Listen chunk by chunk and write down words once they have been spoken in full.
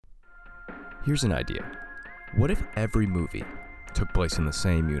Here's an idea. What if every movie took place in the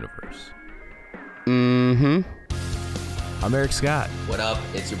same universe? Mm-hmm. I'm Eric Scott. What up?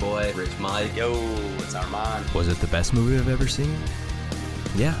 It's your boy, Rich Mike. Yo, it's Armand. Was it the best movie I've ever seen?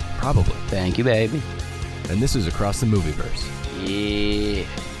 Yeah, probably. Thank you, baby. And this is Across the Movieverse. Yeah.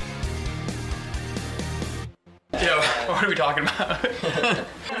 Yo, what are we talking about?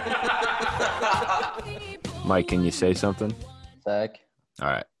 Mike, can you say something? Sec. All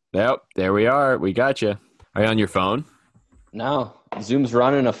right. Yep, there we are. We got you. Are you on your phone? No. Zoom's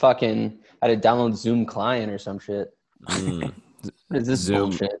running a fucking... I had to download Zoom client or some shit. Mm. What is this Zoom.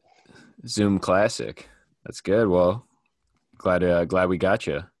 bullshit? Zoom Classic. That's good. Well, glad we got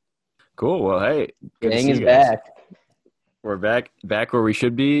you. Cool. Well, hey, good to Gang see is you guys. back. We're back where we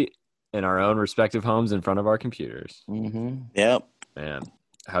should be in our own respective homes in front of our computers. Mm-hmm. Yep. Man,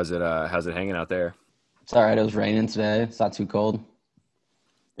 how's it hanging out there? It's all right. It was raining today. It's not too cold.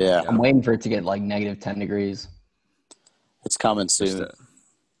 Yeah, I'm waiting for it to get like negative 10 degrees. it's coming Just, soon.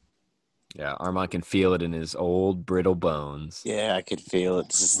 yeah, Armand can feel it in his old brittle bones. Yeah, I could feel it.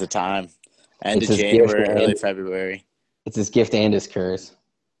 This is the time. End It's of his gift, January, man. early February. It's his gift and his curse.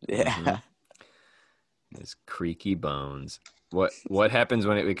 Yeah. Mhm. His creaky bones. What happens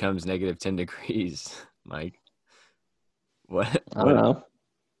when it becomes negative 10 degrees, Mike? What? I don't know.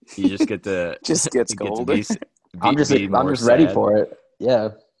 You just get to Just gets you get to colder. I'm just more ready sad. for it. Yeah.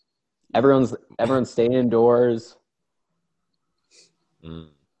 Everyone's staying indoors. Mm.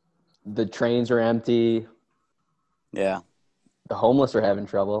 The trains are empty. Yeah. The homeless are having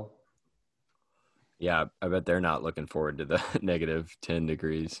trouble. Yeah, I bet they're not looking forward to the negative 10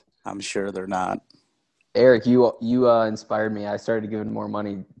 degrees. I'm sure they're not. Eric, you inspired me. I started giving more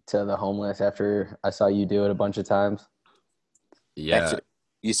money to the homeless after I saw you do it a bunch of times. Yeah. Actually,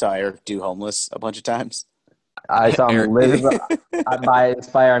 you saw Eric do homeless a bunch of times. I saw him Eric- live. By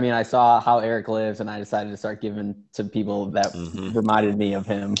inspire, I mean I saw how Eric lives, and I decided to start giving to people that Mhm. reminded me of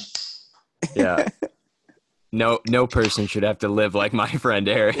him. Yeah. No person should have to live like my friend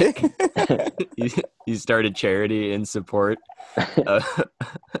Eric. He started charity in support.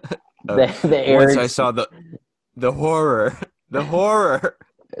 The Once Eric, I saw the horror.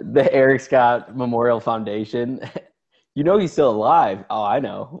 the Eric Scott Memorial Foundation. You know he's still alive. Oh, I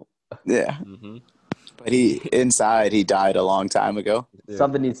know. Yeah. Mm-hmm. But he died a long time ago.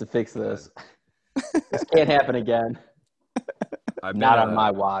 Something needs to fix this. This can't happen again. I've Not been, on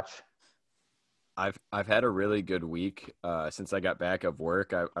my watch. I've had a really good week since I got back of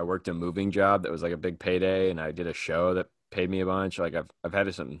work. I worked a moving job that was like a big payday, and I did a show that paid me a bunch. Like I've had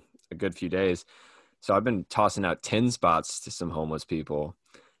a good few days, so I've been tossing out 10 spots to some homeless people,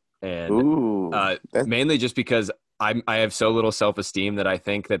 and Ooh. mainly just because I have so little self-esteem that I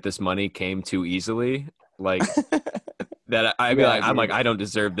think that this money came too easily. Like that I'm dude. like I don't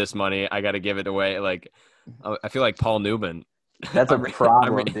deserve this money. I got to give it away. Like I feel like Paul Newman. That's a I'm re- problem,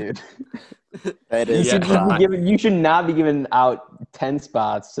 I'm re- dude. That You is Yeah. should, a be problem. giving, you should not be giving out 10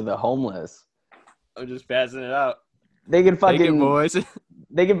 spots to the homeless. I'm just passing it out. They can Take it, fucking boys.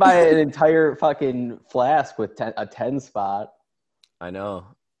 they can buy an entire fucking flask with a 10 spot. I know.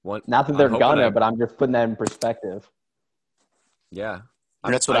 Not that they're I'm hoping gonna, but I'm just putting that in perspective. Yeah.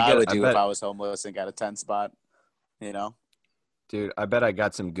 That's what I would do bet, if I was homeless and got a 10 spot. You know? Dude, I bet I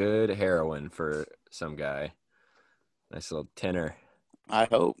got some good heroin for some guy. Nice little tenner. I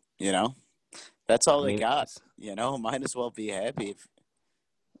hope, That's all I they mean, got. Might as well be happy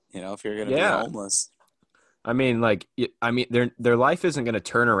if you're going to Yeah. be homeless. I mean, like, their life isn't going to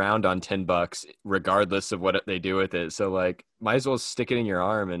turn around on $10 regardless of what they do with it. So, like, might as well stick it in your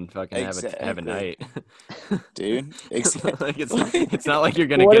arm and fucking have a Exactly. night. Dude, exactly. Like, it's not like you're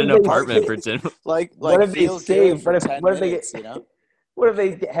going to What get if an they- apartment for 10. like What if they feel save- good for what if- 10 what if they minutes, get- What if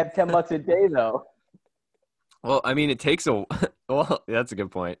they have $10 a day though? Well, I mean, it takes well, that's a good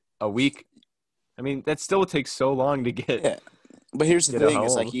point. A week. I mean, that still takes so long to get. Yeah. But here's the Get a thing: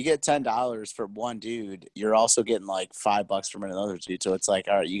 it's home. like you get $10 from one dude, you're also getting like $5 from another dude. So it's like,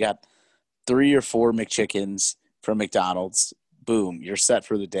 all right, you got 3 or 4 McChickens from McDonald's. Boom, you're set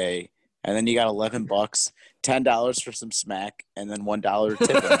for the day. And then you got $11, $10 for some smack, and then $1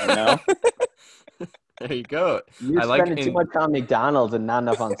 tip. There you go. You're I like spending too in- much on McDonald's and not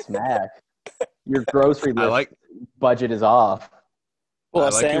enough on Smack. Your grocery I list like budget is off. Well, I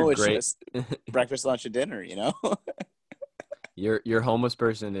a like your sandwich great- is breakfast, lunch, and dinner. Your homeless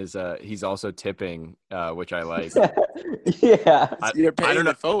person is he's also tipping, which I like. Yeah. You're I paying don't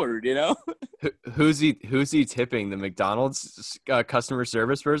know it forward. who's he tipping, the McDonald's customer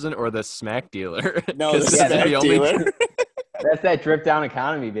service person or the smack dealer? No, 'Cause the those are smack only dealer. two- That's that drip down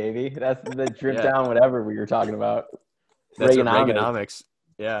economy, baby. That's the drip Yeah. down whatever we were talking about. That's what Reaganomics. Reaganomics.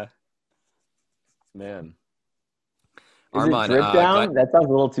 Yeah. Man. Is Armand, it drip down? glad- That sounds a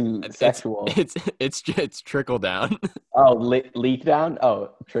little too it's sexual. it's trickle down. Oh, leak down?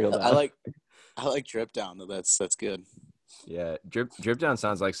 Oh, trickle down. I like drip down though. That's good. Yeah, drip down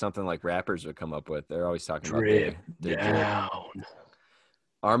sounds like something like rappers would come up with. They're always talking drip about the drip. down.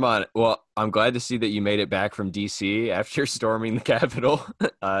 Armand, well, I'm glad to see that you made it back from DC after storming the Capitol.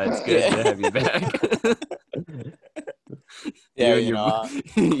 It's good to have you back. Yeah, you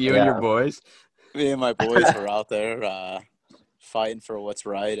and your boys. Me and my boys were out there fighting for what's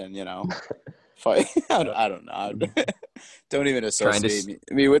right, and fight. I don't know. Don't even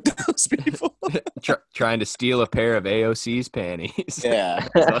associate me with those people. Trying to steal a pair of AOC's panties. Yeah.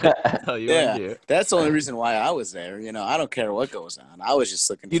 That's the only reason why I was there. I don't care what goes on. I was just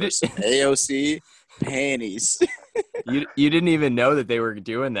looking for some AOC panties. You didn't even know that they were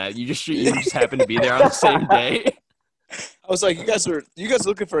doing that. You just happened to be there on the same day. I was like, you guys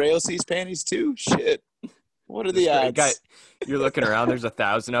looking for AOC's panties too? Shit. What are the odds? Guy, you're looking around. There's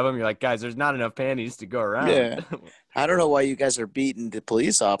 1,000 of them. You're like, guys, there's not enough panties to go around. Yeah. I don't know why you guys are beating the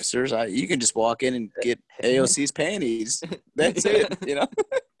police officers. You can just walk in and get AOC's panties. That's it.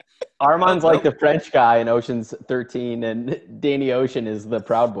 Armand's like the French guy in Ocean's 13, and Danny Ocean is the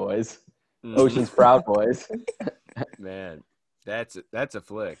Proud Boys. Ocean's Proud Boys. Man, that's a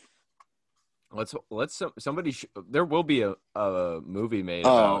flick. Somebody there will be a movie made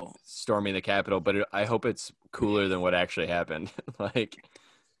about storming the Capitol, but I hope it's cooler than what actually happened. like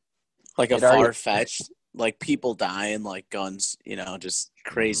a far-fetched, like people dying, like guns, just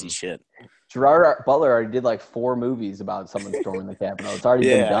crazy shit. Gerard Butler already did like 4 movies about someone storming the Capitol. It's already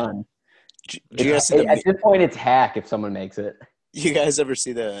been done. At this point, it's hack if someone makes it. You guys ever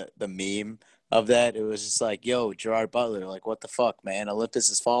see the meme of that? It was just like, yo, Gerard Butler, like, what the fuck, man? Olympus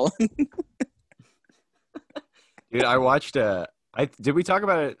is falling. Dude, I watched. Did we talk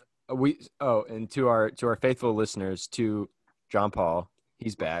about it? And to our faithful listeners, to John Paul,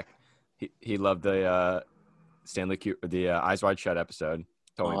 he's back. He loved the Eyes Wide Shut episode.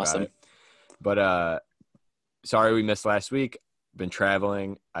 Told me about it. But sorry we missed last week. Been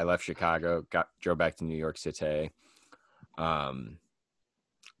traveling. I left Chicago. Drove back to New York City. But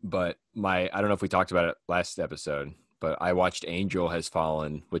I don't know if we talked about it last episode, but I watched Angel Has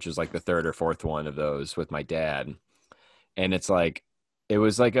Fallen, which is like the 3rd or 4th one of those with my dad. And it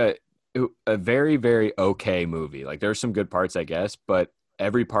was like a very, very okay movie. Like there's some good parts, I guess, but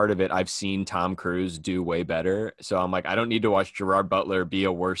every part of it I've seen Tom Cruise do way better. So I'm like, I don't need to watch Gerard Butler be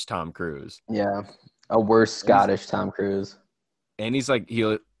a worse Tom Cruise. Yeah. A worse Scottish Tom Cruise. And he's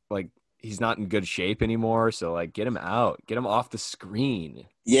not in good shape anymore. So like get him out, get him off the screen.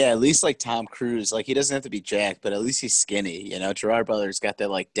 Yeah, at least like Tom Cruise, like he doesn't have to be jacked, but at least he's skinny. Gerard Butler's got that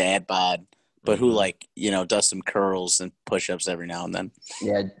like dad bod, but who does some curls and push-ups every now and then.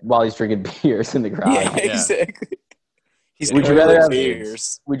 Yeah, while he's drinking beers in the garage. Yeah, exactly. Would you rather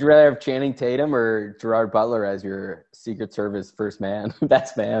have Channing Tatum or Gerard Butler as your Secret Service first man,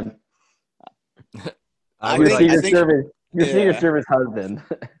 best man? Secret Service husband.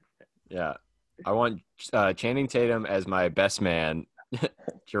 Yeah, I want Channing Tatum as my best man.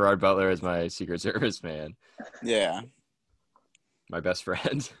 Gerard Butler as my Secret Service man. Yeah. My best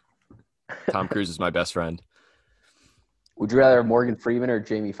friend. Tom Cruise is my best friend. Would you rather have Morgan Freeman or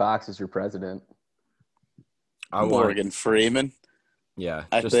Jamie Foxx as your president? Morgan Freeman. Yeah.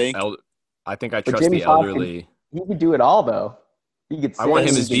 I think I trust the elderly. He could do it all, though. He could sing. I want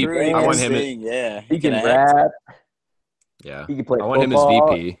him as VP. I want him yeah. He can rap. Yeah. He could play football. I want him as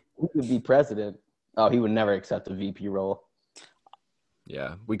VP. He could be president. Oh, he would never accept a VP role.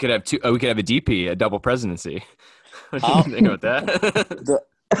 Yeah, we could have we could have a DP, a double presidency. What do you think about that?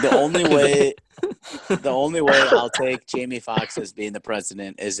 The only way I'll take Jamie Foxx as being the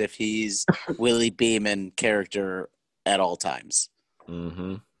president is if he's Willie Beeman character at all times.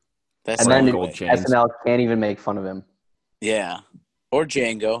 Mm-hmm. That's and then gold chains. SNL can't even make fun of him. Yeah, or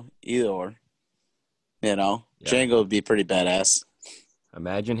Django, either or. Django would be pretty badass.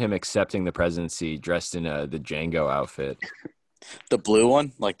 Imagine him accepting the presidency dressed in the Django outfit. The blue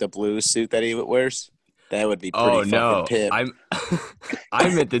one, like the blue suit that he wears, that would be pretty fucking pip. I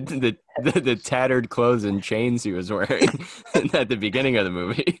meant the tattered clothes and chains he was wearing at the beginning of the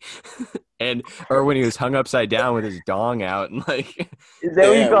movie, or when he was hung upside down with his dong out and like. Is that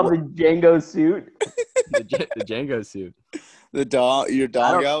what you call the Django suit? the Django suit. Your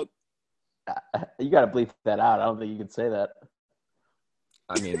dong out. You got to bleep that out. I don't think you can say that.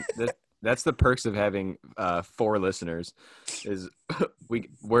 I mean, that's the perks of having 4 listeners. Is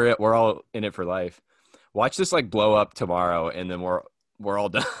we're all in it for life. Watch this like blow up tomorrow, and then we're all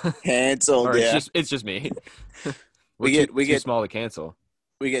done. Canceled. Or yeah, it's just me. we get too small to cancel.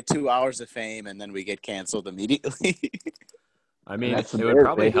 get 2 hours of fame, and then we get canceled immediately. I mean, it would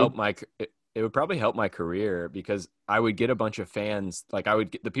probably help it would probably help my career because I would get a bunch of fans. Like I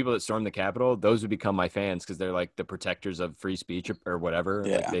would get the people that storm the Capitol, those would become my fans because they're like the protectors of free speech or whatever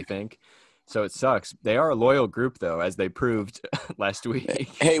like they think. So it sucks. They are a loyal group though, as they proved last week.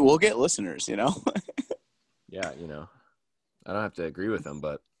 Hey, we'll get listeners, you know? Yeah, you know, I don't have to agree with them,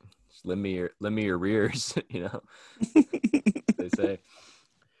 but just lend me your rears, you know, they say.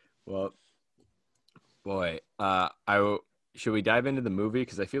 Well, boy, should we dive into the movie?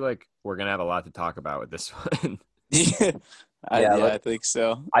 Because I feel like we're going to have a lot to talk about with this one. I think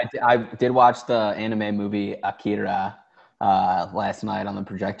so. I did watch the anime movie Akira last night on the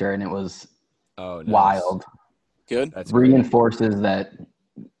projector, and it was wild. Good. That's reinforces that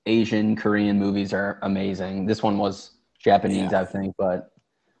Asian, Korean movies are amazing. This one was Japanese, I think, but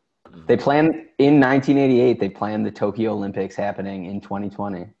they planned in 1988. They planned the Tokyo Olympics happening in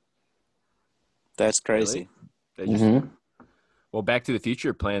 2020. That's crazy. Really? They just well, Back to the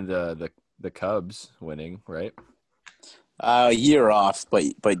Future planned the Cubs winning, right? A year off,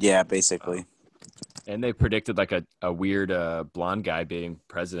 but yeah, basically. And they predicted like a weird blonde guy being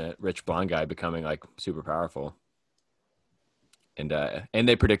president, rich blonde guy becoming like super powerful. And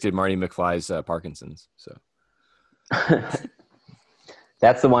they predicted Marty McFly's Parkinson's. So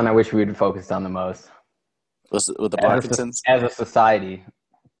that's the one I wish we would focus on the most. With the Parkinson's as a society.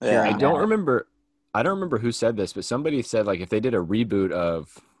 Yeah, I don't remember who said this, but somebody said like if they did a reboot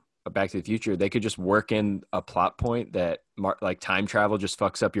of Back to the Future, they could just work in a plot point that like time travel just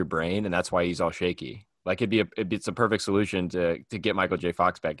fucks up your brain, and that's why he's all shaky. Like it's a perfect solution to get Michael J.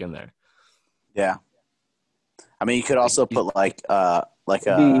 Fox back in there. Yeah, I mean you could also put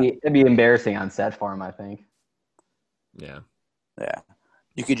it'd be embarrassing on set for him, I think. Yeah.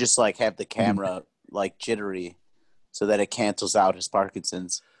 You could just like have the camera like jittery, so that it cancels out his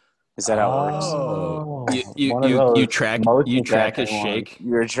Parkinson's. Is that how it works? Oh, you track his shake.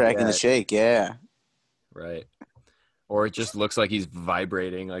 You're tracking the shake, yeah. Right. Or it just looks like he's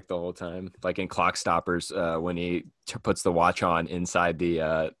vibrating like the whole time, like in Clock Stoppers when he puts the watch on inside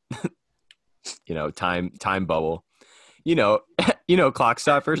the time bubble. You know Clock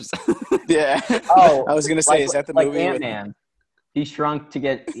Stoppers. Yeah. Oh, I was gonna say, is that the movie? Ant-Man. He shrunk to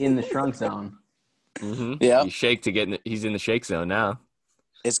get in the shrunk zone. Mm-hmm. Yeah. He's in the shake zone now.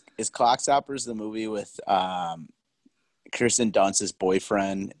 Is Clock Stoppers the movie with Kirsten Dunst's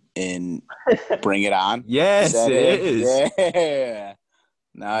boyfriend in Bring It On? Yes, it is. Yeah.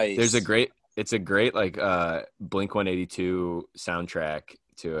 Nice. It's a great like Blink-182 soundtrack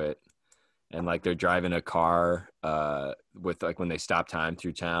to it. And like they're driving a car with like when they stop time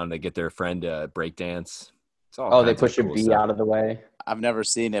through town, they get their friend to break dance. They push a bee out of the way. I've never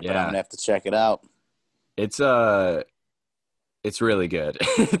seen it, but I'm gonna have to check it out. It's really good.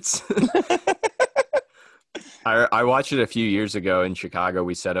 I watched it a few years ago in Chicago.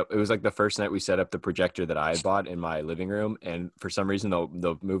 It was like the first night we set up the projector that I had bought in my living room, and for some reason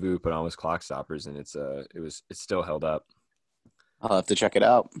the movie we put on was Clock Stoppers, and it's still held up. I'll have to check it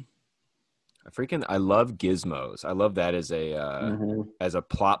out. I love gizmos. I love that as a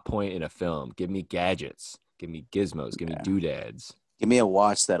plot point in a film. Give me gadgets. Give me gizmos. Give me doodads. Give me a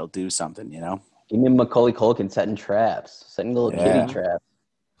watch that'll do something, you know? Give me Macaulay Culkin setting little kitty traps.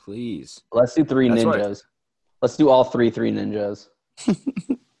 Please. Let's do Three Ninjas. Let's do all three Ninjas.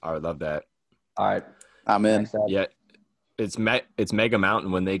 I would love that. All right. I'm in. Yeah. It's Mega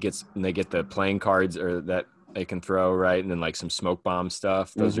Mountain when they get the playing cards or that they can throw, right? And then like some smoke bomb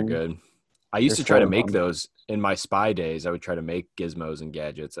stuff. Those are good. I used to try to make those in my spy days. I would try to make gizmos and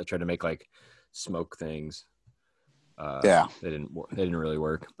gadgets. I tried to make like smoke things. They didn't really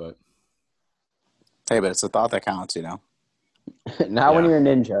work, but hey, but it's a thought that counts, you know. Not when you're a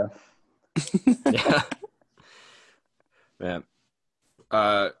ninja. Yeah. Man.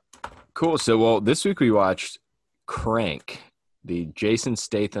 Cool. So, this week we watched Crank, the Jason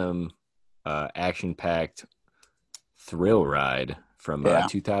Statham action-packed thrill ride from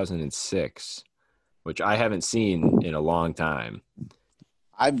 2006, which I haven't seen in a long time.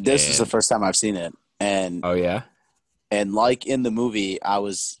 This is the first time I've seen it. And oh, yeah? And like in the movie, I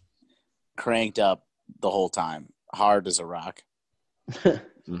was cranked up the whole time, hard as a rock.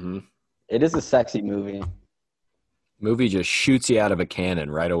 Mm-hmm. It is a sexy movie. Movie just shoots you out of a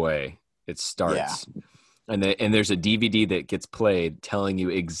cannon right away. It starts. Yeah. And there's a DVD that gets played telling you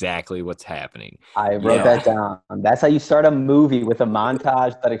exactly what's happening. I wrote that down. That's how you start a movie, with a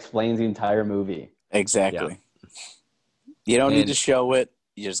montage that explains the entire movie. Exactly. Yeah. You don't need to show it.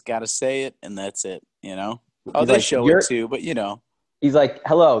 You just got to say it, and that's it, you know? Oh, they show it too, but you know. He's like,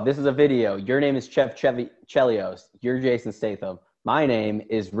 hello, this is a video. Your name is Chef Chelios. You're Jason Statham. My name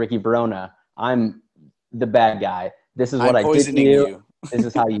is Ricky Verona. I'm the bad guy. This is what I'm I did to poisoning you. you. This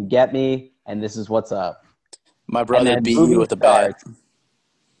is how you get me, and this is what's up. My brother then beat movie you with a bat. starts.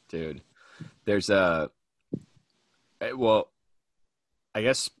 Dude, there's a well, I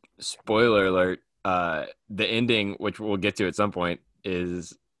guess spoiler alert. The ending, which we'll get to at some point,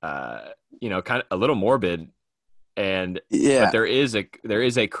 is kind of a little morbid, but Yeah, there is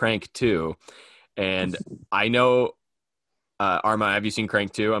a Crank 2, and I know. Arma, have you seen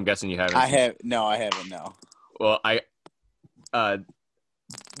Crank 2? I'm guessing you haven't. I haven't. No. Well,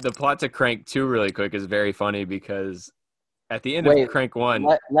 the plot to Crank 2 really quick is very funny because at the end of Crank 1,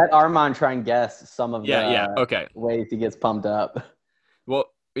 let Armand try and guess some of okay. ways he gets pumped up. Well,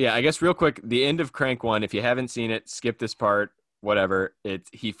 yeah, I guess real quick, the end of Crank 1, if you haven't seen it, skip this part, whatever.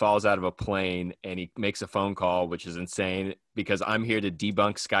 He falls out of a plane and he makes a phone call, which is insane because I'm here to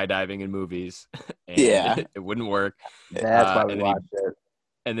debunk skydiving in movies. And it wouldn't work. That's why we watched it.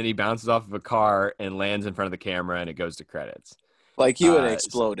 And then he bounces off of a car and lands in front of the camera and it goes to credits. Like he would have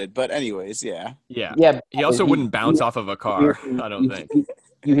exploded. But anyways, yeah. Yeah. He also wouldn't bounce off of a car, I don't think.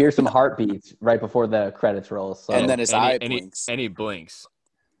 You hear some heartbeats right before the credits roll. So. And then his eye blinks. And he blinks.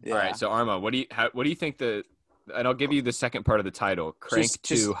 Yeah. All right, so Arma, what do you think and I'll give you the second part of the title, Crank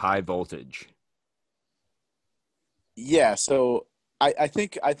 2 High Voltage. Yeah, so I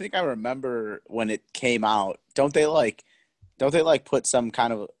think I remember when it came out. Don't they put some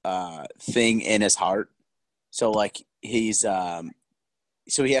kind of thing in his heart? So like he's so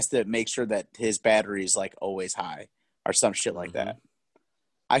he has to make sure that his battery is like always high or some shit like that.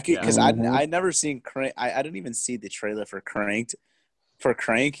 Because I never seen Crank. I didn't even see the trailer for Crank,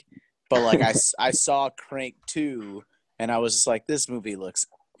 but like I saw Crank 2 and I was just like, this movie looks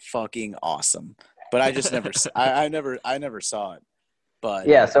fucking awesome. But I just never I never saw it. But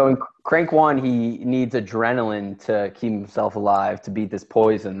yeah, so in Crank 1 he needs adrenaline to keep himself alive, to beat this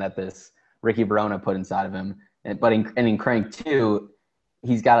poison that this Ricky Verona put inside of him. But in Crank 2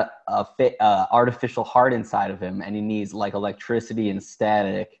 he's got a artificial heart inside of him and he needs like electricity and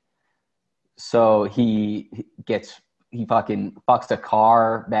static. So he fucking fucks a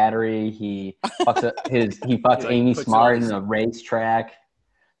car battery. He fucks Amy Smart in a racetrack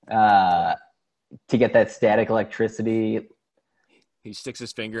to get that static electricity. He sticks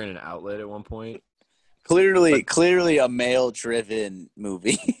his finger in an outlet at one point. Clearly a male-driven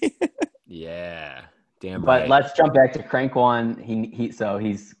movie. Yeah, damn right. But let's jump back to Crank 1. He's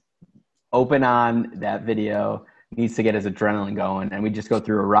open on that video. Needs to get his adrenaline going, and we just go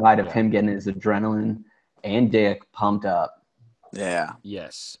through a ride of him getting his adrenaline and dick pumped up. Yeah.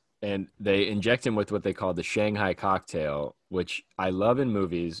 Yes. And they inject him with what they call the Shanghai cocktail, which I love in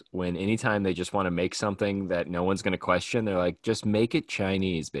movies when anytime they just want to make something that no one's going to question, they're like, just make it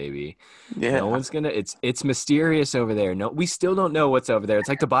Chinese, baby. Yeah. No one's going to, it's mysterious over there. No, we still don't know what's over there. It's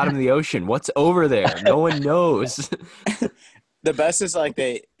like the bottom of the ocean. What's over there? No one knows. The best is like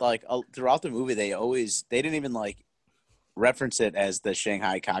throughout the movie, they didn't even like reference it as the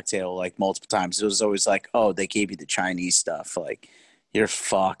Shanghai cocktail like multiple times. It was always like, oh, they gave you the Chinese stuff. Like, you're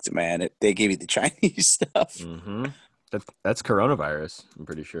fucked, man. They gave you the Chinese stuff. Mm-hmm. That's coronavirus, I'm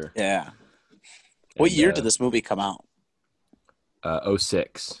pretty sure. Yeah. What year did this movie come out?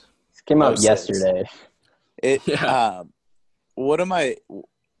 06. It came out yesterday. One of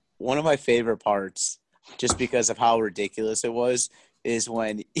my favorite parts, just because of how ridiculous it was, is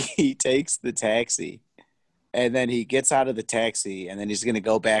when he takes the taxi and then he gets out of the taxi and then he's going to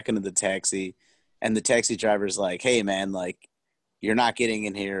go back into the taxi and the taxi driver's like, hey man, like, you're not getting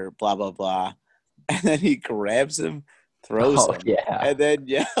in here, blah, blah, blah. And then he grabs him, throws him, and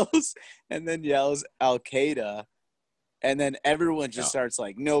then yells Al-Qaeda. And then everyone just starts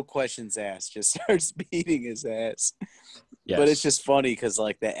like, no questions asked, just starts beating his ass. Yes. But it's just funny because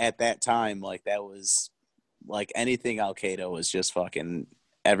like at that time, like that was like anything Al-Qaeda was just fucking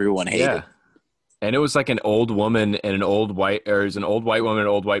everyone hated. Yeah. And it was like an old woman and an old white, or it was an old white woman and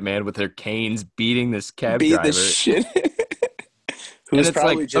an old white man with their canes beating this cab driver. The shit. Who's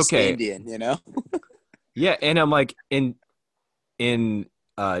probably like, just Indian, you know? Yeah, and I'm like, in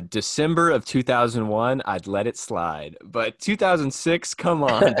December of 2001, I'd let it slide. But 2006, come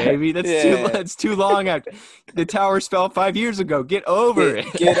on, baby. That's too long. The towers fell 5 years ago. Get over it.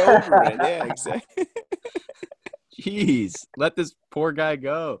 Get over it. Yeah, exactly. Jeez, let this poor guy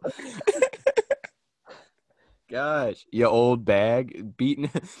go. Gosh, you old bag. Beaten.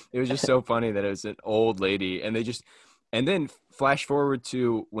 It was just so funny that it was an old lady. And then flash forward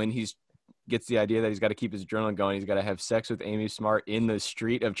to when gets the idea that he's got to keep his adrenaline going. He's got to have sex with Amy Smart in the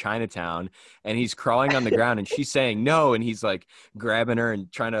street of Chinatown, and he's crawling on the ground, and she's saying no, and he's like grabbing her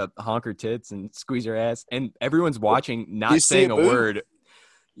and trying to honk her tits and squeeze her ass, and everyone's watching, not saying a word.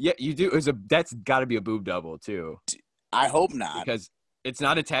 Yeah, you do. That's got to be a boob double too. I hope not, because it's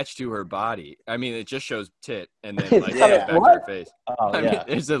not attached to her body. I mean, it just shows tit and then like back to her face. Oh, I mean,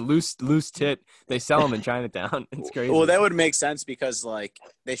 there's a loose tit. They sell them in Chinatown. It's crazy. Well, that would make sense because like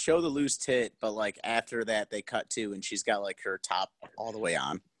they show the loose tit, but like after that they cut to and she's got like her top all the way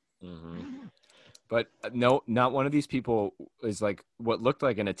on. Mm-hmm. But no, not one of these people is like what looked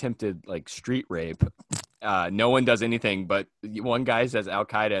like an attempted like street rape. No one does anything, but one guy says Al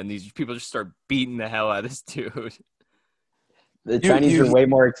Qaeda, and these people just start beating the hell out of this dude. The Chinese are way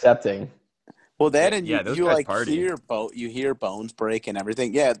more accepting. Well, that and those you guys like party. you hear bones break and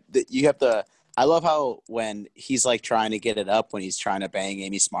everything. Yeah, you have to. I love how when he's like trying to get it up when he's trying to bang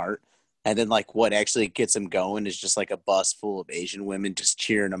Amy Smart, and then like what actually gets him going is just like a bus full of Asian women just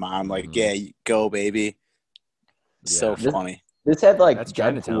cheering him on, like, "Yeah, you go, baby." So funny. This had like That's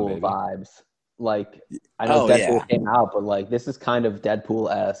Deadpool vibes. Like I know Deadpool came out, but like this is kind of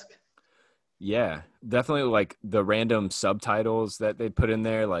Deadpool-esque. Yeah, definitely like the random subtitles that they put in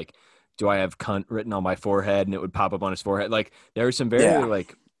there, like, do I have cunt written on my forehead? And it would pop up on his forehead. Like there was some very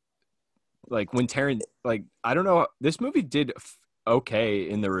like when Taryn, like, I don't know, this movie did okay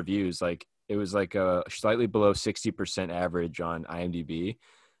in the reviews. Like it was like a slightly below 60% average on IMDb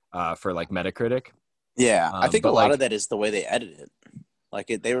for like Metacritic. Yeah, I think a lot like, of that is the way they edited it. Like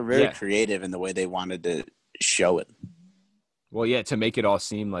they were very creative in the way they wanted to show it. Well, yeah, to make it all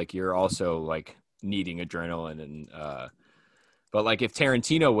seem like you're also like needing adrenaline and but like if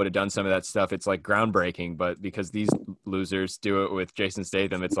Tarantino would have done some of that stuff, it's like groundbreaking, but because these losers do it with Jason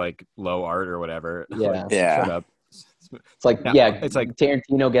Statham, it's like low art or whatever. Yeah. Like, shut up. It's like it's like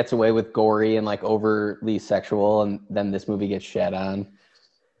Tarantino gets away with gory and like overly sexual, and then this movie gets shat on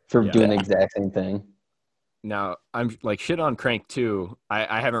for doing the exact same thing. Now, I'm like shit on Crank 2.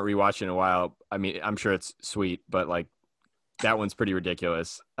 I haven't rewatched it in a while. I mean, I'm sure it's sweet, but like that one's pretty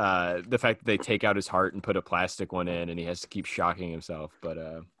ridiculous. The fact that they take out his heart and put a plastic one in and he has to keep shocking himself. But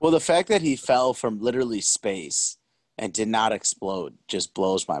well, the fact that he fell from literally space and did not explode just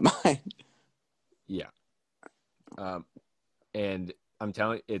blows my mind. Yeah. And I'm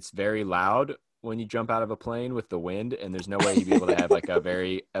telling you, it's very loud when you jump out of a plane with the wind, and there's no way you'd be able to have like a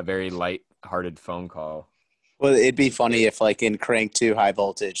very light-hearted phone call. Well, it'd be funny if like in Crank 2 High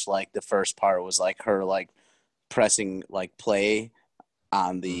Voltage, like the first part was like her like pressing like play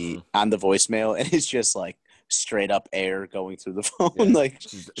on the voicemail, and it's just like straight up air going through the phone. Yeah. Like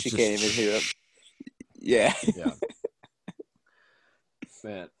she can't even hear it. Yeah. Yeah.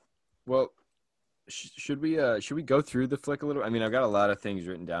 Man. Well, should we go through the flick a little? I mean, I've got a lot of things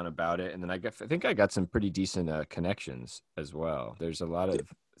written down about it, and then I think I got some pretty decent connections as well. There's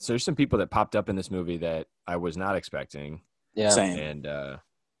some people that popped up in this movie that I was not expecting. Yeah. Same. And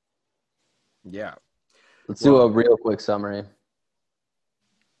yeah. Let's do a real quick summary.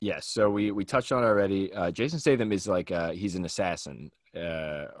 Yes. So we touched on it already. Jason Statham is like he's an assassin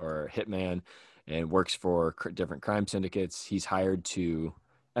or hitman and works for different crime syndicates. He's hired to,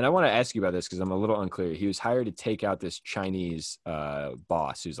 and I want to ask you about this because I'm a little unclear. He was hired to take out this Chinese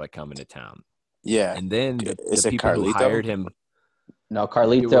boss who's like coming to town. Yeah. And then the people Carlito? who hired him. No,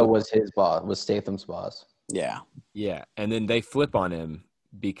 Carlito was his boss, was Statham's boss. Yeah. Yeah. And then they flip on him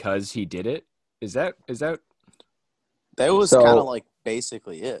because he did it. Is that That was kind of like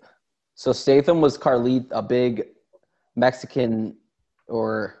basically it. So Statham was a big Mexican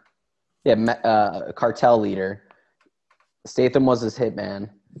cartel leader. Statham was his hitman.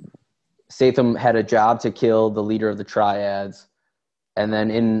 Statham had a job to kill the leader of the Triads. And then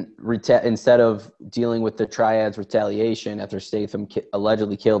instead of dealing with the Triads' retaliation after Statham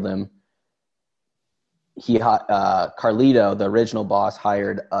allegedly killed him, Carlito, the original boss,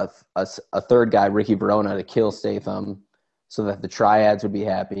 hired a third guy, Ricky Verona, to kill Statham so that the Triads would be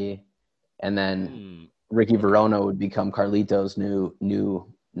happy. And then Ricky Verona would become Carlito's new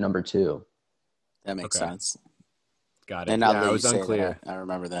number 2. That makes sense. Got it. And I was unclear. I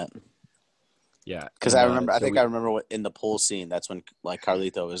remember that. Yeah. Because I remember what in the pool scene, that's when like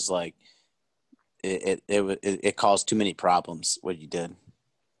Carlito was like, it caused too many problems what you did.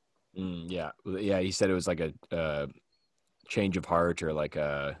 Yeah. He said it was like a change of heart or like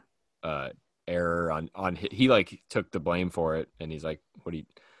a error on he like took the blame for it, and he's like,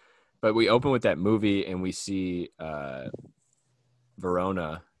 but we open with that movie and we see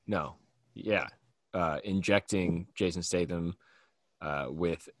Verona. Injecting Jason Statham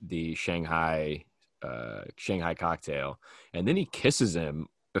with the Shanghai cocktail, and then he kisses him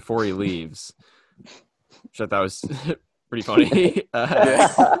before he leaves, which I thought was pretty funny.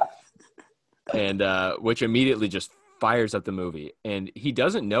 And which immediately just fires up the movie. And he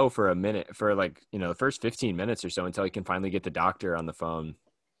doesn't know for a minute, for like, the first 15 minutes or so, until he can finally get the doctor on the phone,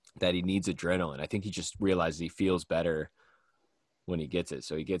 that he needs adrenaline. I think he just realizes he feels better when he gets it.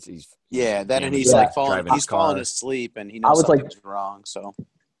 So he's and he's like falling asleep, and he knows something's wrong. So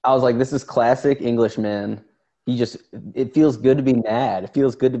I was like, this is classic Englishman. It feels good to be mad. It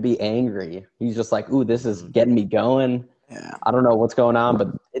feels good to be angry. He's just like, ooh, this is getting me going. Yeah. I don't know what's going on, but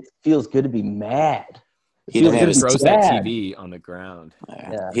it feels good to be mad. He throws that TV on the ground.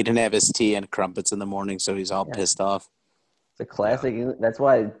 Yeah. He didn't have his tea and crumpets in the morning, so he's all pissed off. It's a classic. Yeah. That's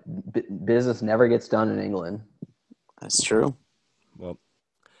why business never gets done in England. That's true. Well,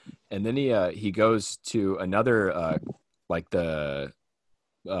 and then he goes to another like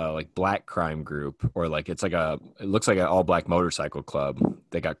black crime group, or like it looks like an all black motorcycle club.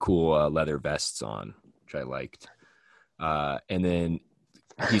 They got cool leather vests on, which I liked. And then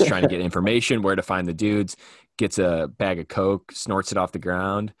he's trying to get information where to find the dudes, gets a bag of Coke, snorts it off the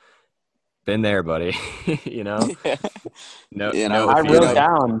ground. Been there, buddy. No, I wrote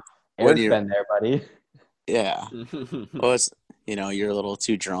down. Eric's been there, buddy. Yeah. Well, it's, you're a little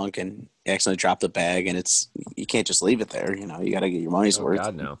too drunk and you accidentally drop the bag, and you can't just leave it there. You got to get your money's worth.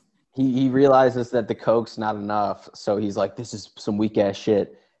 God, no. He realizes that the Coke's not enough, so he's like, this is some weak ass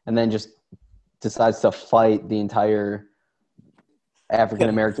shit, and then just decides to fight the entire African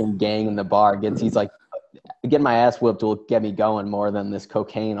American gang in the bar. He's like, getting my ass whipped will get me going more than this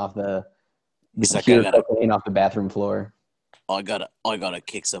cocaine off the cocaine off the bathroom floor. I gotta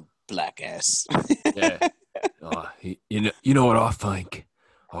kick some black ass. Yeah. You know what I think?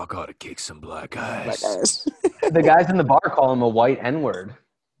 I gotta kick some black ass. The guys in the bar call him a white N-word.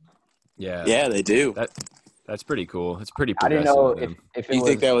 Yeah. Yeah, they do. That's pretty cool. It's pretty I progressive. didn't know if it you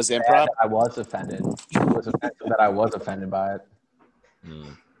think that was improv? I was offended. It was offensive that I was offended by it.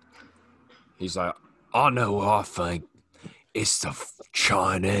 He's like, I know what I think. It's the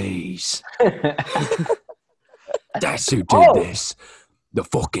Chinese. That's who did this. The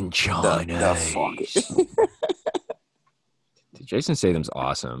fucking Chinese. Jason Statham's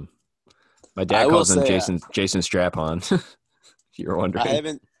awesome. My dad calls him Jason Strap-on. You're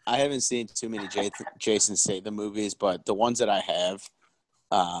wondering. I haven't seen too many Jason Statham movies, but the ones that I have,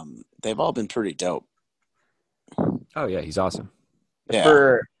 they've all been pretty dope. Oh yeah, he's awesome. Yeah.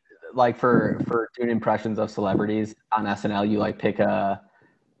 For doing impressions of celebrities on SNL, you like pick a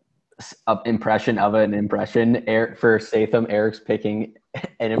impression of an impression. For Statham, Eric's picking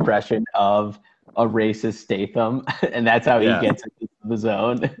an impression of a racist Statham, and that's how he gets into the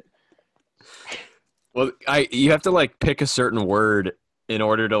zone. Well, you have to like pick a certain word in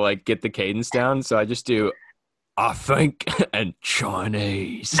order to like get the cadence down. So I just do, I think, and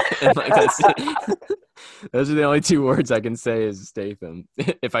Chinese. And like those are the only two words I can say is Statham.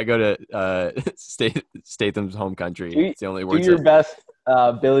 If I go to Statham's home country, it's the only words. Do your best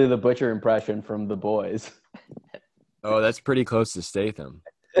Billy the Butcher impression from The Boys. Oh, that's pretty close to Statham.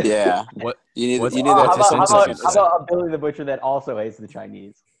 Yeah. What you need that how about a Billy the Butcher that also hates the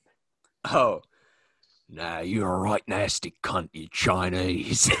Chinese? Oh, nah, you're a right nasty cunt, you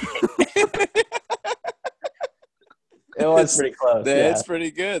Chinese. It was pretty close. That's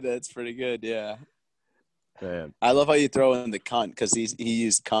pretty good. That's pretty good. Yeah. Man. I love how you throw in the cunt, because he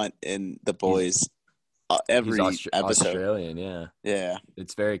used cunt in The Boys every episode. Australian, yeah. Yeah.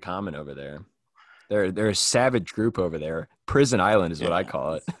 It's very common over there. They're a savage group over there. Prison Island is what I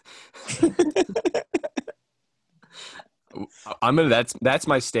call it. That's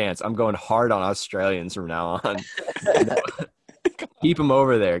my stance. I'm going hard on Australians from now on. Keep them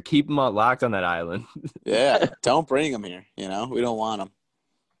over there. Keep them locked on that island. Yeah, don't bring them here. We don't want them.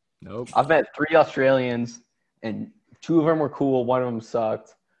 Nope. I've met 3 Australians, and 2 of them were cool. 1 of them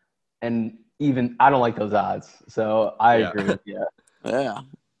sucked, and even I don't like those odds. So I agree with you. Yeah,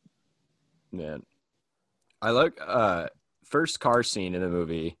 man. I like first car scene in the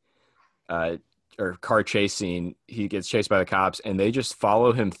movie, or car chase scene. He gets chased by the cops, and they just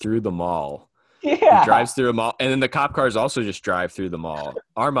follow him through the mall. Yeah. He drives through a mall, and then the cop cars also just drive through the mall.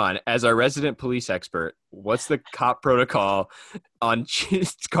 Armand, as our resident police expert, what's the cop protocol on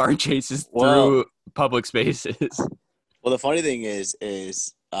car chases through public spaces? Well, the funny thing is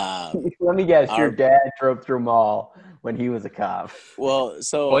let me guess, your dad drove through a mall when he was a cop. Well,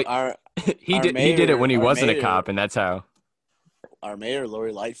 so he did it when he wasn't a cop, and that's how. Our mayor,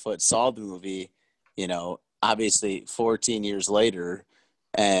 Lori Lightfoot, saw the movie, obviously 14 years later,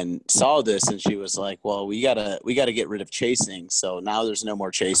 and saw this, and she was like, well, we gotta get rid of chasing. So now there's no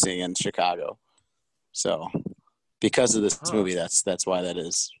more chasing in Chicago. So Because of this Huh. movie, that's why that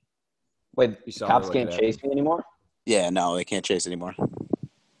is. Wait, You saw cops what can't happened. chase me anymore? Yeah, no, they can't chase anymore.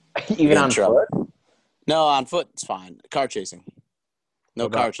 Even Get in on trouble. foot? No, on foot it's fine. Car chasing. No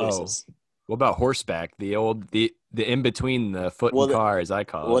What car about- oh. chases. What about horseback? The in between the foot Well, and car, as I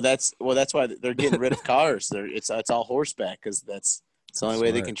call Well, it. that's why they're getting rid of cars. It's all horseback because it's the only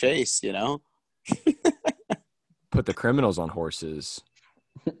way they Smart. can chase. You know. Put the criminals on horses.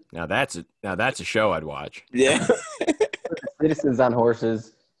 Now that's a show I'd watch. Yeah. Citizens on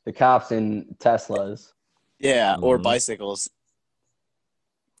horses, the cops in Teslas. Yeah, or Mhm. bicycles.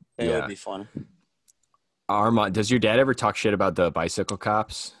 That Yeah. would be fun. Armand, does your dad ever talk shit about the bicycle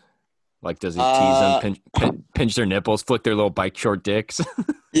cops? Like, does he tease them, pinch their nipples, flick their little bike short dicks?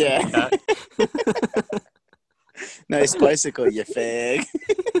 Yeah. Nice bicycle, you fag.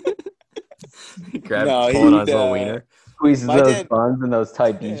 Grab, No, pulling on he'd, his little wiener. Squeezes My those dad- buns and those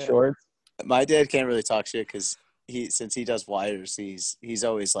tight beach Yeah. shorts. My dad can't really talk shit because since he does wires, he's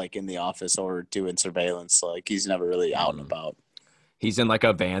always like in the office or doing surveillance. Like he's never really out and about. He's in like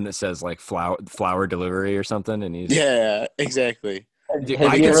a van that says like flower delivery or something, and he's Yeah, exactly. Dude, Has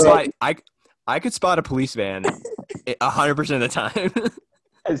I he could ever, spot I could spot a police van 100% of the time.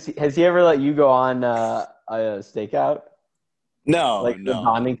 has he ever let you go on a stakeout? No, Like the no.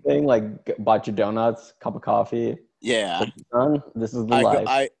 bonding thing, like bought you donuts, cup of coffee. Yeah. Son, this is the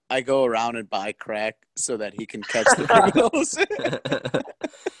life. I go around and buy crack so that he can catch the criminals.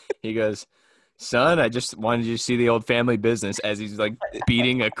 He goes, "Son, I just wanted you to see the old family business," as he's like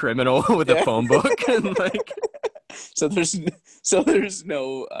beating a criminal with a Yeah. phone book and like, so there's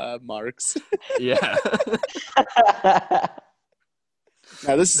no marks. yeah.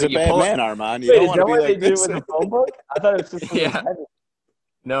 Now this is So a you bad pull- man, Armand. You Wait, don't is want that to be what they like do this. with the phone book? I thought it was just Yeah. head.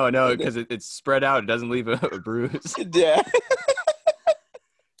 No, because it's spread out. It doesn't leave a bruise. Yeah.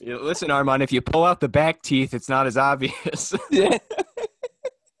 Listen, Armand, if you pull out the back teeth, it's not as obvious. Yeah.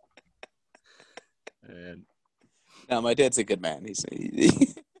 Man, No, my dad's a good man. He's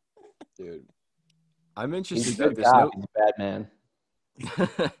dude, I'm He's interested. a Though, good there's guy. no. He's a bad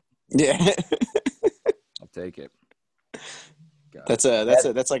man. yeah. I'll take it. Got That's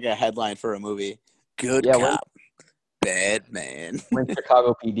it. that's like a headline for a movie. Good Yeah, when- cop, bad man. When's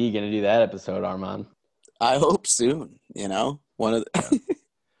Chicago PD gonna do that episode, Armand? I hope soon. You know, one of the,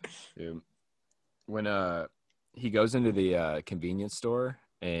 Dude. When he goes into the convenience store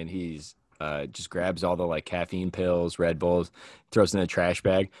and he's just grabs all the like caffeine pills, Red Bulls, throws in a trash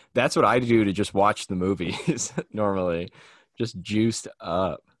bag. That's what I do to just watch the movies normally, just juiced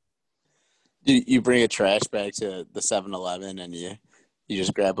up. you bring a trash bag to the 7-Eleven and you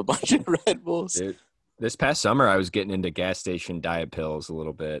just grab a bunch of Red Bulls. Dude, this past summer I was getting into gas station diet pills a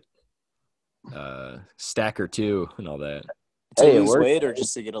little bit, Stacker 2 and all that. To Hey, it lose works. weight or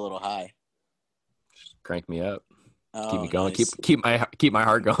just to get a little high. Crank me up, Oh, keep me going, nice. keep my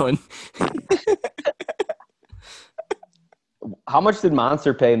heart going. How much did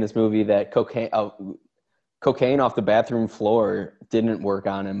Monster pay in this movie that cocaine off the bathroom floor didn't work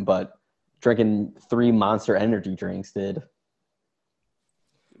on him, but drinking 3 Monster energy drinks did?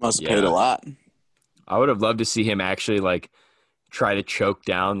 Must have Yeah. paid a lot. I would have loved to see him actually like try to choke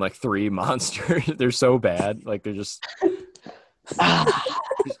down like 3 monsters. They're so bad. Like they're just.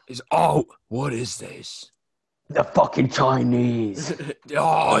 He's, oh, what is this? The fucking Chinese.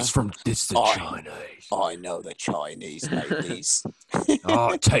 Oh, it's the Oh. Chinese. I know the Chinese made these.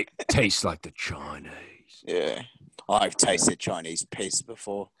 Oh, tastes like the Chinese. Yeah. I've tasted Chinese piss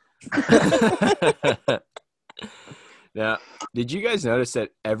before. Now, did you guys notice that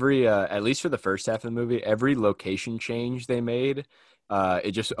every, at least for the first half of the movie, every location change they made,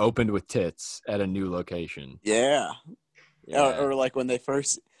 it just opened with tits at a new location? Yeah. Yeah. Or like when they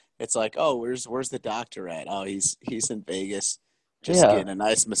first, it's like, oh, where's the doctor at? Oh, he's in Vegas, just Yeah. getting a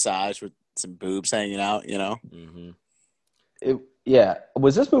nice massage with some boobs hanging out. You know. Mm-hmm. Yeah.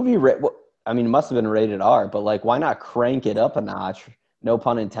 Was this movie I mean, it must have been rated R, but like, why not crank it up a notch? No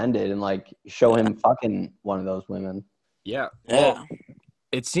pun intended, and like show him fucking one of those women. Yeah. Yeah. Well,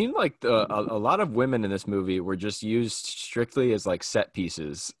 it seemed like a lot of women in this movie were just used strictly as like set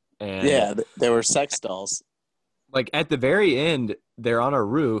pieces. And Yeah. They were sex dolls. like at the very end, they're on a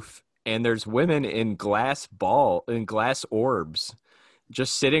roof and there's women in glass orbs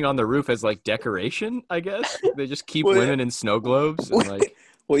just sitting on the roof as like decoration, I guess. They just keep Well, yeah. women in snow globes and like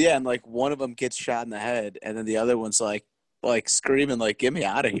Well, yeah, and like one of them gets shot in the head, and then the other one's like screaming, like, "Get me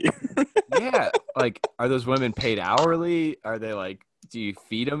out of here!" yeah, like are those women paid hourly? Are they like, do you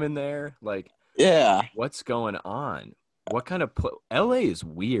feed them in there? Like Yeah. what's going on? What kind of LA is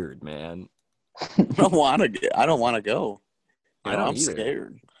weird, man. I don't want to go. I don't I'm either.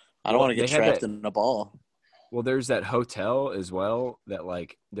 scared. I don't Well, want to get they had trapped that- in a ball. Well, there's that hotel as well that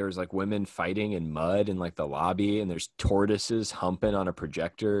like there's like women fighting in mud in like the lobby, and there's tortoises humping on a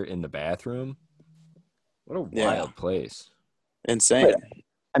projector in the bathroom. What a Yeah. wild place. Insane. Wait.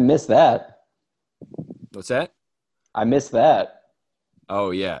 I missed that. What's that? I missed that.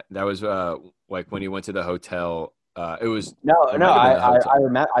 Oh yeah, that was like when you went to the hotel. It was No, It no, might have been the I hotel.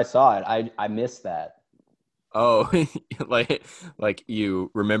 remember. I saw it. I missed that. Oh, like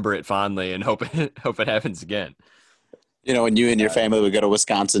you remember it fondly and hope it happens again. You know, when you and your family would go to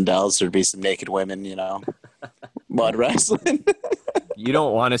Wisconsin Dells, there'd be some naked women, you know, mud wrestling. You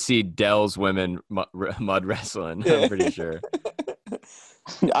don't want to see Dell's women mud wrestling. I'm pretty sure.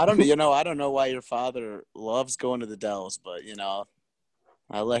 I don't know why your father loves going to the Dells, but you know,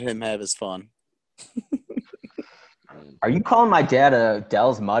 I let him have his fun. Are you calling my dad a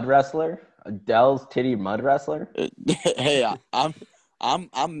Dell's mud wrestler? A Dell's titty mud wrestler? Hey,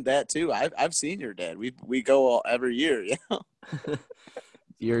 I'm that too. I've seen your dad. We go every year. You know?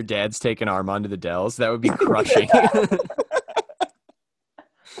 Your dad's taking Armand to the Dells. That would be crushing.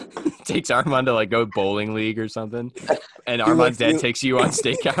 Takes Armand to like go bowling league or something, and Armand's dad takes you on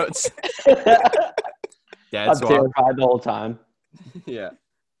stakeouts. Dad I'm swap. terrified the whole time. Yeah.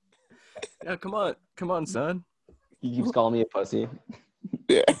 Yeah, come on, son. He keeps calling me a pussy.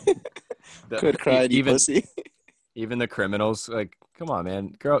 Yeah. The- Good crying, you pussy. Even the criminals, like, come on,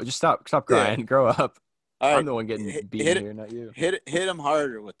 man, just stop crying, grow up. All I'm the one getting beaten here, not you. Hit him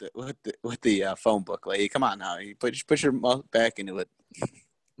harder with the phone book, lady. Come on now, you put your mouth back into it.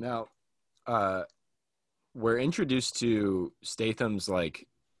 Now, we're introduced to Statham's, like,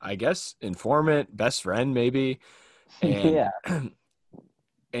 I guess, informant, best friend, maybe. And, Yeah.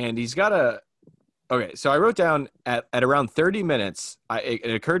 And he's got a – okay, so I wrote down at around 30 minutes,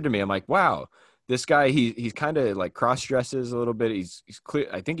 it occurred to me, I'm like, wow, this guy, he's kind of, like, cross-dresses a little bit. He's clear.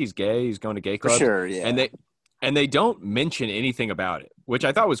 I think he's gay. He's going to gay For clubs. sure, yeah. And they don't mention anything about it, which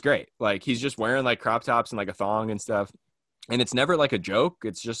I thought was great. Like, he's just wearing, like, crop tops and, like, a thong and stuff. And it's never like a joke.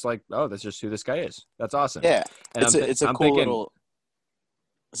 It's just like, oh, that's just who this guy is. That's awesome. Yeah, And it's a I'm cool thinking, little.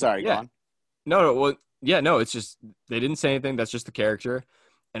 Sorry, Yeah. go on. No, well, yeah, no, it's just they didn't say anything. That's just the character.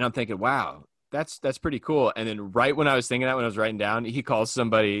 And I'm thinking, wow, that's pretty cool. And then right when I was thinking that, when I was writing down, he calls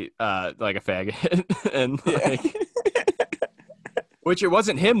somebody like a faggot, and like, which it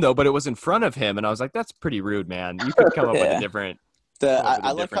wasn't him though, but it was in front of him, and I was like, that's pretty rude, man. You could come up with a different.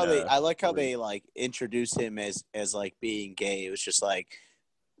 I like how different, they like introduced him as like being gay. It was just like,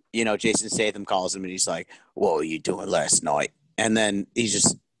 you know, Jason Statham calls him and he's like, "What were you doing last night?" And then he's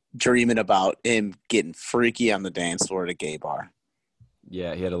just dreaming about him getting freaky on the dance floor at a gay bar.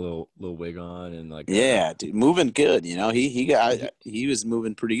 Yeah, he had a little wig on and like Dude, moving good. You know, he was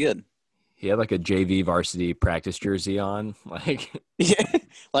moving pretty good. he had like a JV varsity practice jersey on, like Yeah,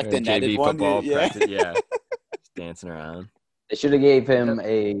 like the netted JV one. football Yeah. practice, yeah, just dancing around. They should have gave him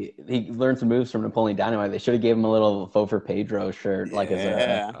he learned some moves from Napoleon Dynamite. They should have gave him a little Faux for Pedro shirt, like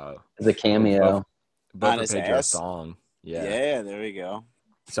Yeah. as a cameo. Both On for his Pedro ass? song. Yeah, there we go.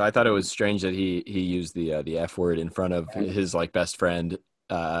 So I thought it was strange that he used the F word in front of his like best friend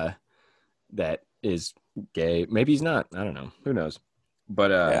that is gay. Maybe he's not. I don't know. Who knows?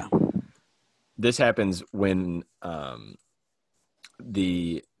 But this happens when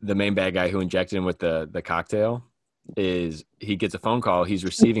the main bad guy who injected him with the cocktail he gets a phone call. He's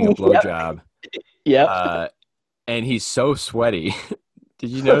receiving a blowjob. Yep. And he's so sweaty. Did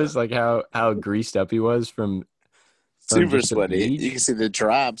you notice like how greased up he was from Super just the sweaty. beach? You can see the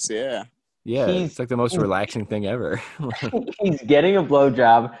drops. Yeah. Yeah, it's like the most relaxing thing ever. He's getting a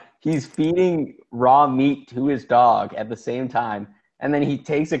blowjob. He's feeding raw meat to his dog at the same time. And then he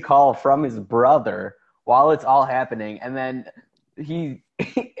takes a call from his brother while it's all happening. And then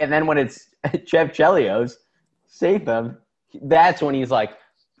when it's Jeff Chelios, Statham, that's when he's like,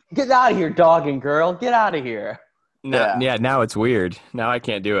 "Get out of here, dog and girl. Get out of here." Now it's weird. Now I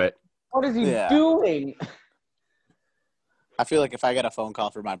can't do it. What is he doing? I feel like if I got a phone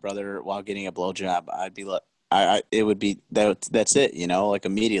call from my brother while getting a blowjob, I'd be like, it would be that's it, you know, like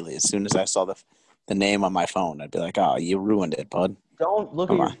immediately as soon as I saw the name on my phone, I'd be like, "Oh, you ruined it, bud." Don't look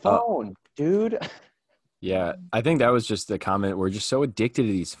at your phone, dude. Yeah, I think that was just the comment. We're just so addicted to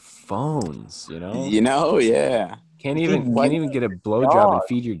these phones, you know. You know, yeah. Can't even get a blowjob and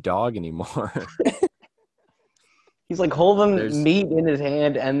feed your dog anymore. He's like holding meat in his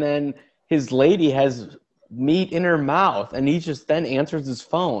hand, and then his lady has meat in her mouth, and he just then answers his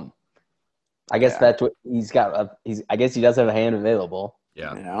phone. I guess that's what he's got. I guess he does have a hand available.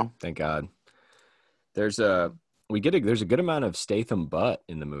 Yeah, You know? thank God. There's a good amount of Statham butt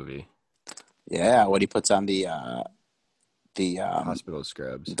in the movie. Yeah, what he puts on the the Hospital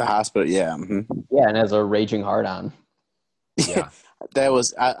scrubs. the hospital. Yeah, mhm. Yeah, and has a raging heart on. Yeah. That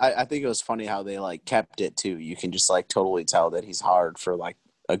was. I think it was funny how they like kept it too. You can just like totally tell that he's hard for like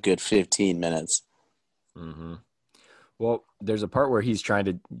a good 15 minutes. Mm-hmm. Well, there's a part where he's trying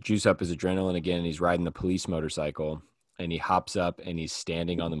to juice up his adrenaline again, and he's riding the police motorcycle, and he hops up and he's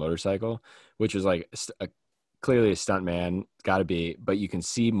standing on the motorcycle, which is like clearly a stuntman, got to be, but you can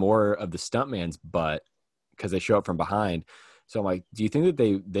see more of the stuntman's butt because they show up from behind. So I'm like, do you think that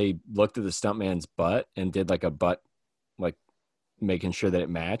they looked at the stuntman's butt and did like a butt, like making sure that it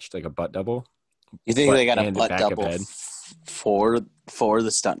matched, like a butt double? You think they got a and butt back of double head. for the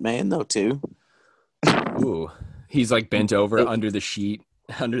stuntman though too? Ooh, he's like bent over under the sheet.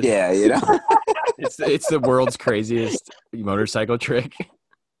 Under Yeah, you know. it's the world's craziest motorcycle trick.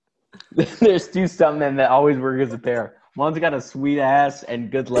 There's two stuntmen that always work as a pair. One's got a sweet ass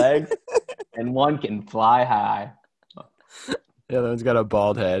and good legs, and one can fly high. The other one's got a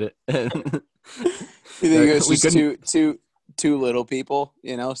bald head. You think it was just two little people,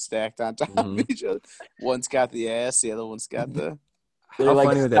 you know, stacked on top of each other. One's got the ass, the other one's got the. They're How like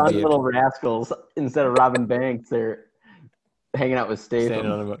funny would that stunt be? little rascals. Instead of robbing banks, they're hanging out with Standing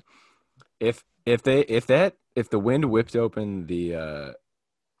Statham. on a, if the wind whipped open the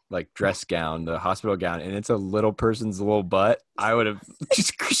like dress gown, the hospital gown, and it's a little person's little butt, I would have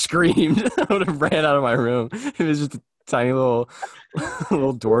just screamed. I would have ran out of my room. If it was just a tiny little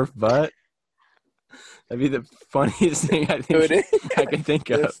dwarf butt. That'd be the funniest thing I can think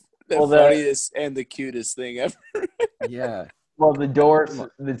of. The funniest and the cutest thing ever. Yeah. Well, the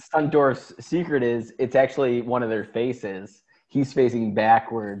stunt dwarf's secret is it's actually one of their faces. He's facing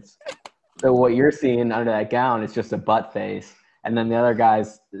backwards. So what you're seeing under that gown is just a butt face. And then the other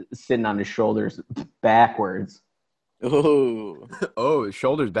guy's sitting on his shoulders backwards. Ooh. Oh,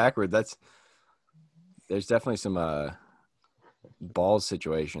 shoulders backward. There's definitely some balls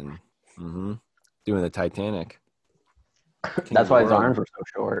situation. Mm-hmm. Doing the Titanic. That's why his arms were so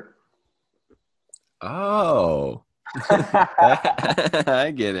short. Oh.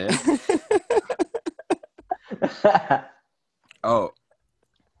 I get it. Oh.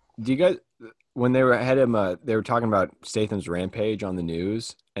 Do you guys, when they had him, they were talking about Statham's rampage on the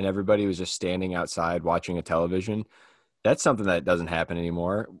news, and everybody was just standing outside watching a television. That's something that doesn't happen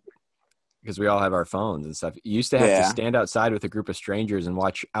anymore because we all have our phones and stuff. You used to have to stand outside with a group of strangers and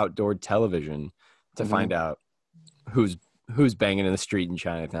watch outdoor television to find out who's banging in the street in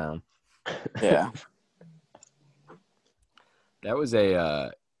Chinatown. Yeah. That was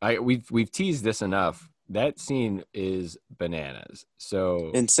we've teased this enough. That scene is bananas.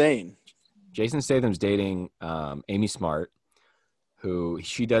 So insane. Jason Statham's dating Amy Smart, who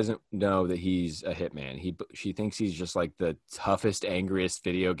she doesn't know that he's a hitman. She thinks he's just like the toughest, angriest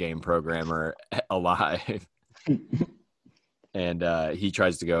video game programmer alive. And he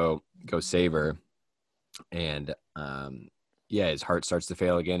tries to go save her. And his heart starts to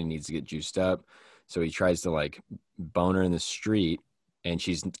fail again. He needs to get juiced up. So he tries to like bone her in the street, and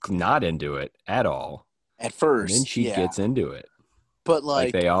she's not into it at all. At first. And then she gets into it. But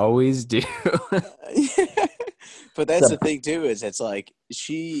like they always do. But that's the thing too, is it's like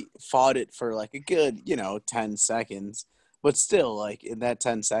she fought it for like a good, 10 seconds. But still, like in that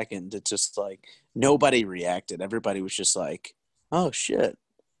 10 seconds, it's just like nobody reacted. Everybody was just like, oh shit.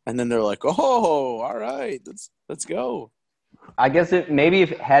 And then they're like, oh, all right, let's go. I guess maybe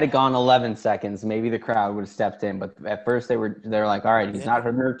if it had gone 11 seconds, maybe the crowd would have stepped in. But at first they're like, all right, he's not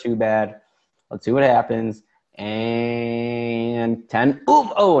hurting her too bad. Let's see what happens. And 10.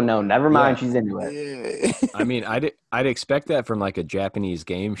 Oh no, never mind. She's into it. Yeah. I mean, I'd expect that from like a Japanese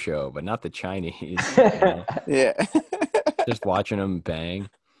game show, but not the Chinese. Yeah. Just watching them bang.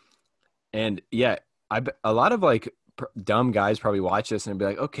 And yeah, a lot of like dumb guys probably watch this and be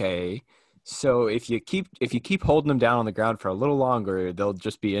like, okay, so if you keep holding them down on the ground for a little longer, they'll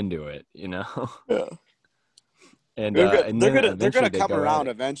just be into it, Yeah. And they're gonna come around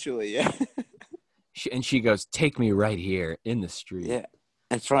eventually. Yeah. She goes, take me right here in the street. Yeah,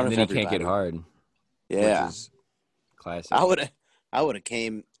 in front of everybody. And then he can't get hard. Yeah, which is classic. I would have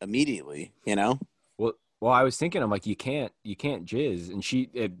came immediately. Well, I was thinking, I'm like, you can't jizz,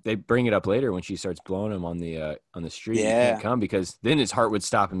 and they bring it up later when she starts blowing him on the street. Yeah. He can't come because then his heart would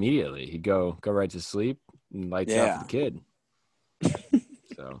stop immediately. He'd go right to sleep and lights out for the kid.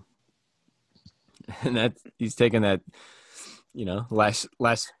 So, and he's taking that, last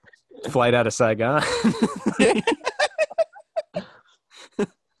flight out of Saigon.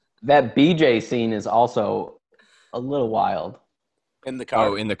 That BJ scene is also a little wild. In the car.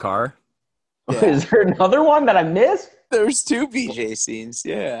 Oh, in the car? Yeah. Is there another one that I missed? There's two BJ scenes.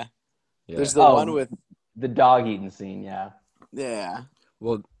 Yeah. There's the one with the dog eating scene. Yeah. Yeah.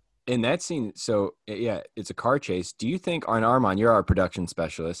 Well, in that scene, so yeah, it's a car chase. Do you think, and Armand, you're our production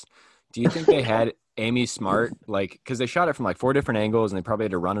specialist. Do you think they had Amy Smart, like, because they shot it from like 4 different angles and they probably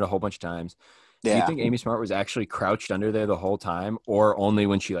had to run it a whole bunch of times. Do you Yeah. think Amy Smart was actually crouched under there the whole time, or only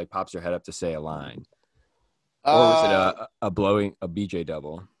when she like pops her head up to say a line? Or was it a blowing a BJ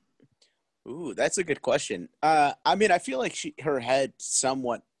double? Ooh, that's a good question. I mean, I feel like her head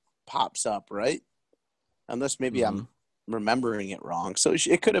somewhat pops up, right? Unless maybe I'm remembering it wrong. So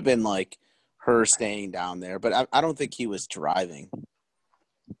it could have been like her staying down there, but I don't think he was driving.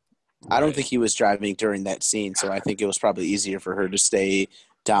 I don't think he was driving during that scene, so I think it was probably easier for her to stay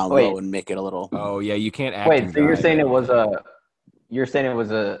down low and make it a little. Oh yeah, you can't act. Wait, so you're saying it was a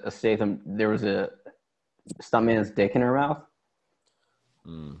Statham? There was a stuntman's dick in her mouth?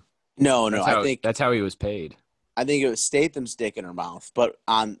 No, I think that's how he was paid. I think it was Statham's dick in her mouth, but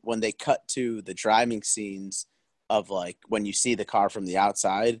when they cut to the driving scenes of like when you see the car from the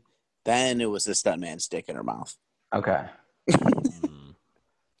outside, then it was the stuntman's dick in her mouth. Okay.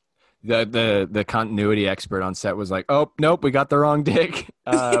 The continuity expert on set was like, "Oh nope, we got the wrong dick.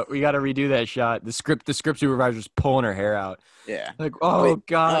 We got to redo that shot." The script supervisor's pulling her hair out. Yeah. Like,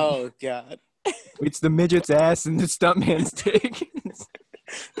 God. It's the midget's ass and the stuntman's dick.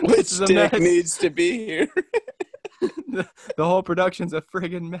 Which dick needs to be here? The whole production's a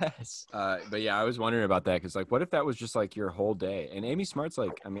friggin' mess. But yeah, I was wondering about that because, like, what if that was just like your whole day? And Amy Smart's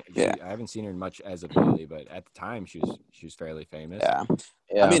like, I mean, I haven't seen her much as of lately, but at the time she was fairly famous. Yeah.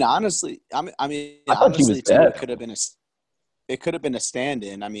 I mean, honestly, I thought honestly, too, it could have been a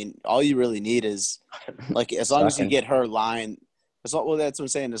stand-in. I mean, all you really need is like as long as you get her line. That's what I'm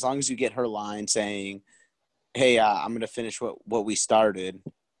saying. As long as you get her line saying, "Hey, I'm going to finish what we started."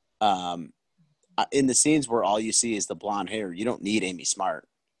 In the scenes where all you see is the blonde hair, you don't need Amy Smart.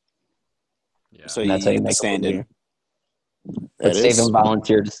 Yeah, so you need to stand in. But Statham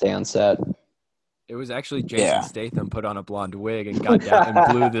volunteered to stay on set. It was actually Jason Statham put on a blonde wig and got down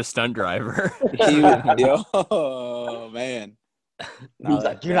and blew the stunt driver. Oh man! He was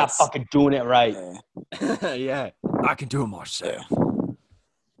like, "You're not fucking doing it right." Yeah, I can do it myself.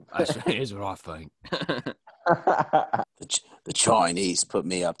 Here's what I think. The Chinese put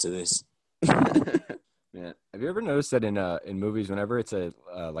me up to this. Yeah. Have you ever noticed that in movies, whenever it's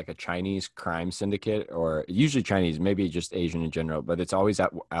like a Chinese crime syndicate, or usually Chinese, maybe just Asian in general, but it's always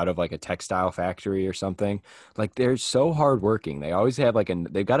out of like a textile factory or something. Like they're so hardworking. They always have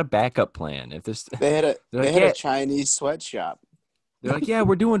they've got a backup plan. If this they had a Chinese sweatshop. They're like, yeah,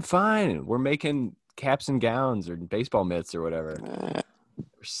 we're doing fine. We're making caps and gowns or baseball mitts or whatever.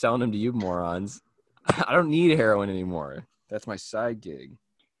 We're selling them to you morons. I don't need heroin anymore. That's my side gig.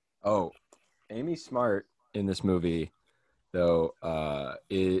 Oh, Amy Smart in this movie, though,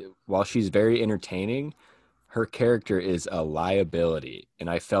 while she's very entertaining, her character is a liability. And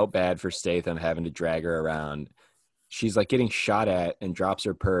I felt bad for Statham having to drag her around. She's like getting shot at and drops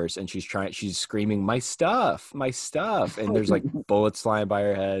her purse and she's screaming, my stuff. And there's like bullets flying by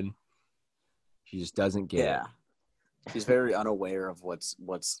her head. She just doesn't get it. She's very unaware of what's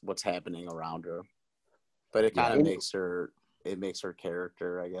happening around her. But it kind of makes her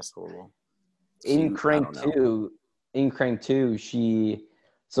character, I guess, a little. In Crank 2,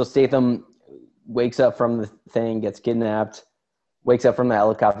 Statham wakes up from the thing, gets kidnapped, wakes up from the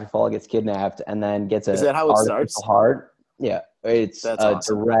helicopter fall, gets kidnapped, and then gets a. Is that how it starts? Heart. Yeah, it's awesome.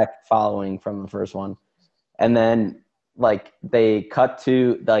 Direct following from the first one, and then like they cut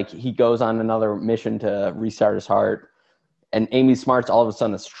to like he goes on another mission to restart his heart, and Amy Smart's all of a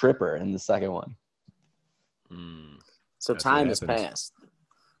sudden a stripper in the second one. So time has passed.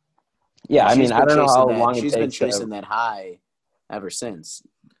 Yeah, I mean, I don't know how long it takes. She's been chasing that high ever since.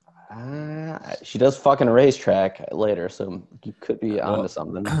 She does fucking a racetrack later, so you could be onto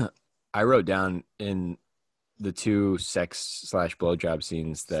something. I wrote down in the 2 sex/blowjob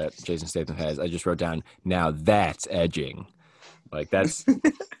scenes that Jason Statham has, I just wrote down, now that's edging. Like that's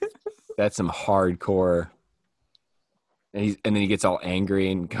some hardcore. And then he gets all angry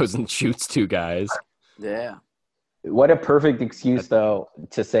and goes and shoots 2 guys. Yeah. What a perfect excuse, though,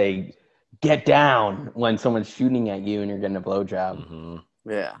 to say, get down when someone's shooting at you and you're getting a blowjob. Mm-hmm.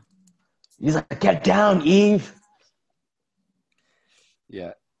 Yeah. He's like, get down, Eve.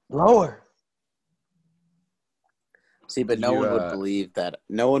 Yeah. Lower. See, but no one would believe that.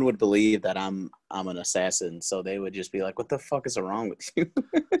 No one would believe that I'm an assassin. So they would just be like, what the fuck is wrong with you?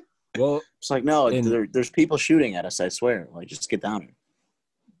 Well, it's like, no, there's people shooting at us, I swear. Like, just get down.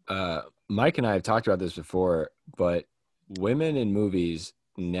 Mike and I have talked about this before, but women in movies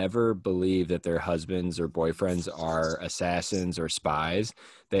never believe that their husbands or boyfriends are assassins or spies.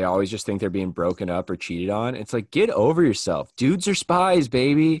 They always just think they're being broken up or cheated on. It's like, get over yourself. Dudes are spies,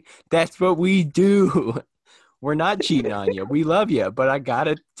 baby. That's what we do. We're not cheating on you. We love you, but I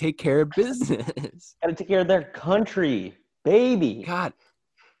gotta take care of business. Gotta take care of their country, baby. God,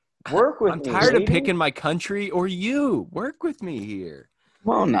 Work with I'm me. tired of baby. picking my country or you. Work with me here.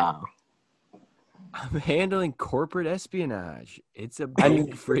 Well, no. I'm handling corporate espionage. It's a I big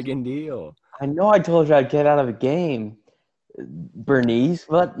mean- friggin' deal. I know I told you I'd get out of the game, Bernice,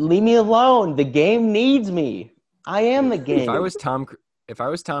 but leave me alone. The game needs me. I am the game. If I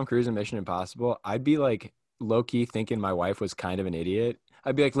was Tom Cruise in Mission Impossible, I'd be like low-key thinking my wife was kind of an idiot.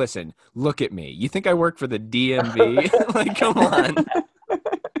 I'd be like, listen, look at me. You think I work for the DMV? Like, come on.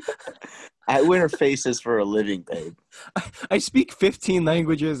 I wear faces for a living, babe. I speak 15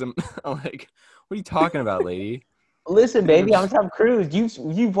 languages. I'm like, what are you talking about, lady? Listen, baby, I'm Tom Cruise.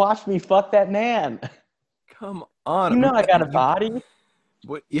 You've watched me fuck that man. Come on. You know I got a body.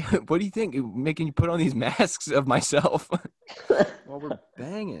 What do you think? Making you put on these masks of myself while we're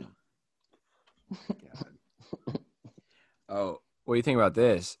banging. God. Oh, what do you think about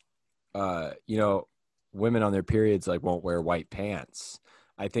this? Women on their periods like won't wear white pants.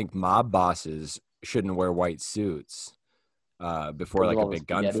 I think mob bosses shouldn't wear white suits before like a big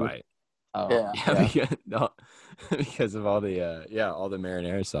gunfight. Oh, Yeah. Because of all the all the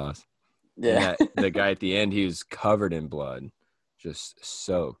marinara sauce. Yeah. And the guy at the end, he was covered in blood, just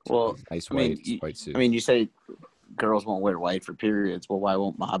soaked. Well, nice white suit. I mean, you say girls won't wear white for periods. Well, why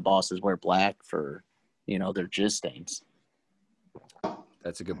won't my bosses wear black for, their jizz stains?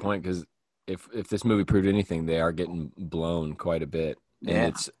 That's a good point, because if this movie proved anything, they are getting blown quite a bit,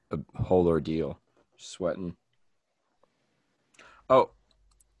 and it's a whole ordeal, sweating. Oh,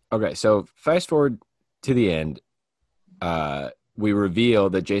 okay. So fast forward to the end. We reveal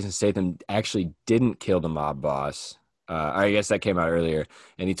that Jason Statham actually didn't kill the mob boss. I guess that came out earlier,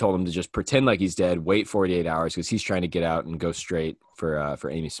 and he told him to just pretend like he's dead, wait 48 hours because he's trying to get out and go straight for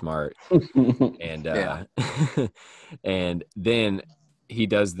Amy Smart. And and then he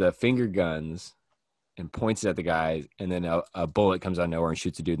does the finger guns and points it at the guy, and then a bullet comes out of nowhere and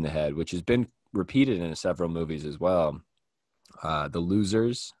shoots a dude in the head, which has been repeated in several movies as well. The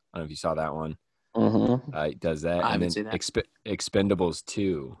Losers, I don't know if you saw that one. Mm-hmm. Does that, I and haven't then seen that. Expendables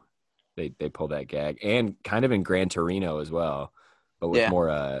 2, they pull that gag, and kind of in Gran Torino as well, but with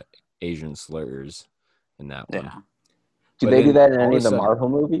more Asian slurs in that one. Yeah. Do But they do then that in all any of of a the sudden- Marvel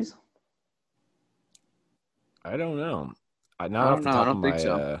movies? I don't know. Not I off don't the know. top I don't of think my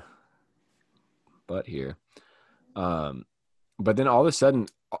so. butt here. But then all of a sudden,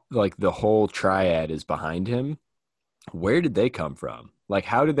 like the whole triad is behind him. Where did they come from? Like,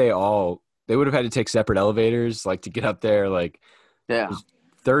 how did they all? They would have had to take separate elevators, like to get up there. Like, Yeah. there's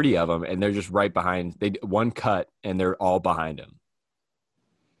 30 of them, and they're just right behind. They one cut, and they're all behind him.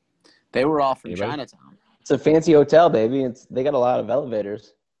 They were all from Anybody? Chinatown. It's a fancy hotel, baby. They got a lot of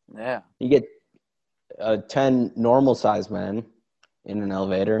elevators. Yeah. You get 10 normal sized men in an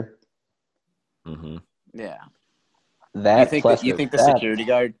elevator. Mm-hmm. Yeah. That You think plus you think the that- security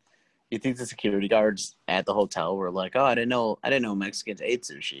guard? You think the security guards at the hotel were like, "Oh, I didn't know Mexicans ate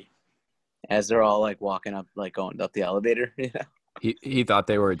sushi," as they're all like walking up, like going up the elevator. He thought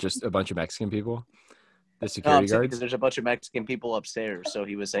they were just a bunch of Mexican people. The No, security I'm saying guards. because there's a bunch of Mexican people upstairs, so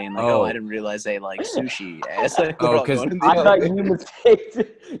he was saying like, Oh. "Oh, I didn't realize they like sushi." As like, Oh, we're all 'cause going in the I thought elevator. you mistaked.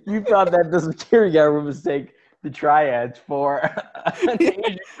 You thought that the security guard would mistake the triads for an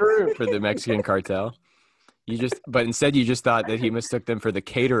Asian group. For the Mexican cartel. But instead you just thought that he mistook them for the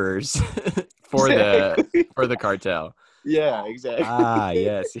caterers for the cartel. Yeah, exactly.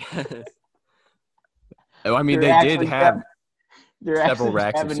 Yes. Oh, I mean, They're they did actually have They're several actually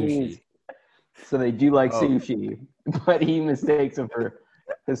racks of Japanese, sushi. so they do like Oh. sushi, but he mistakes them for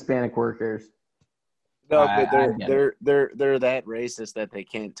Hispanic workers. No, I but get they're that racist that they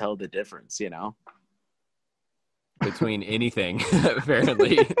can't tell the difference. Between anything,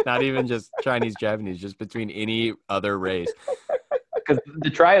 apparently. Not even just Chinese, Japanese, just between any other race. Because the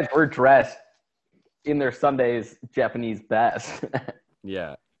triads were dressed in their Sunday's Japanese best.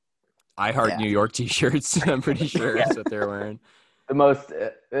 Yeah. I Heart Yeah. New York t-shirts, I'm pretty sure Yeah. that's what they're wearing. The most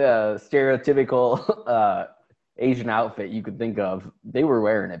stereotypical Asian outfit you could think of. They were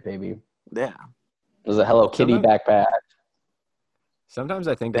wearing it, baby. Yeah, It was a Hello Kitty Sometimes- backpack. Sometimes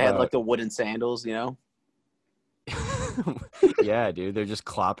I think they had about like the wooden sandals. yeah, dude, they're just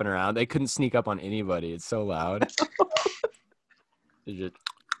clopping around. They couldn't sneak up on anybody. It's so loud.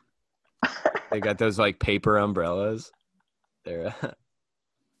 They got those like paper umbrellas. They're a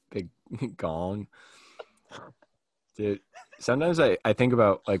big gong. Dude, Sometimes I think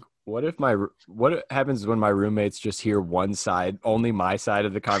about like what happens when my roommates just hear one side, only my side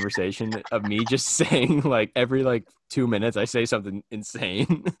of the conversation of me just saying like every like 2 minutes I say something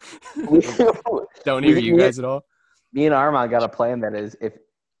insane. Don't hear you guys at all. Me and Armand got a plan that is if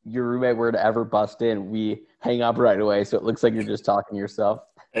your roommate were to ever bust in, we hang up right away so it looks like you're just talking to yourself.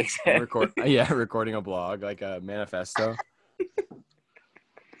 Exactly. Recording a blog like a manifesto.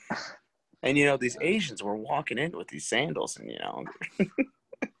 And these Asians were walking in with these sandals, and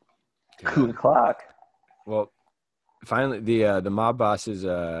Cool clock. Well, finally the mob bosses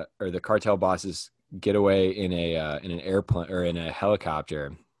or the cartel bosses get away in an airplane or in a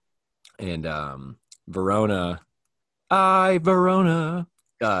helicopter, and Verona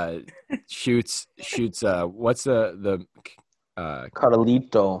shoots what's the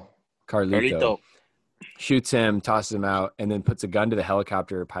Carlito. Carlito shoots him, tosses him out, and then puts a gun to the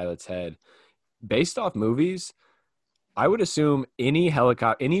helicopter pilot's head. Based off movies, I would assume any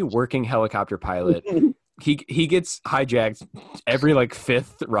working helicopter pilot, he gets hijacked every like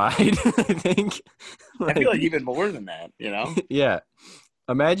fifth ride. I think. I feel like even more than that. Yeah.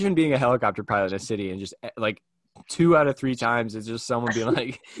 Imagine being a helicopter pilot in a city and just like 2 out of 3 times it's just someone being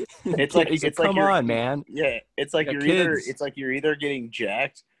like, it's like come on, man. Yeah, it's like you're either getting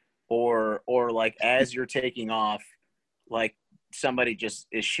jacked or like as you're taking off, like somebody just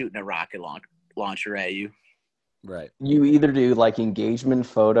is shooting a rocket launcher at you. Right. You either do like engagement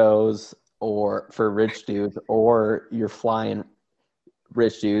photos or for rich dudes, or you're flying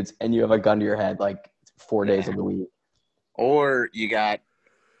rich dudes and you have a gun to your head like 4 days of the week. Or you got,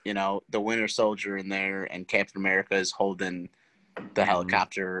 the Winter Soldier in there and Captain America is holding the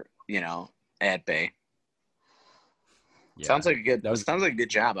helicopter, at bay. Yeah. Sounds like a good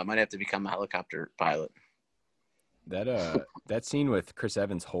job. I might have to become a helicopter pilot. That scene with Chris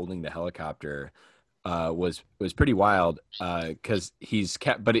Evans holding the helicopter was pretty wild because he's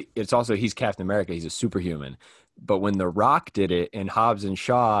Captain America. He's a superhuman. But when The Rock did it in Hobbs and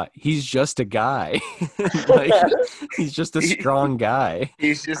Shaw, he's just a guy. Like, he's just a strong guy.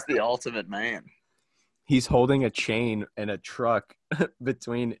 He's just the ultimate man. He's holding a chain and a truck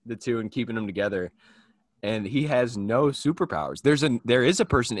between the two and keeping them together. And he has no superpowers. There is a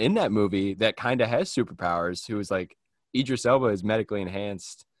person in that movie that kind of has superpowers who is like Idris Elba is medically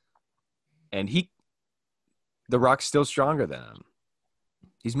enhanced, and The Rock's still stronger than him.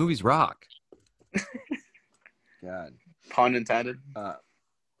 These movies rock. God. Pun intended.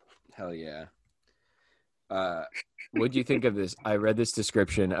 Hell yeah. What do you think of this? I read this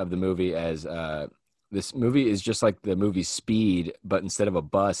description of the movie as this movie is just like the movie Speed, but instead of a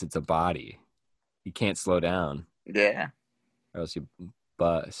bus, it's a body. You can't slow down. Yeah. Or else you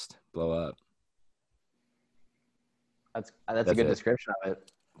blow up. That's a good description of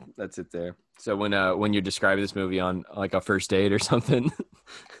it. That's it there. So when you're describing this movie on like a first date or something,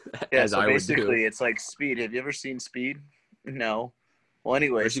 yeah. So basically, it's like Speed. Have you ever seen Speed? No. Well,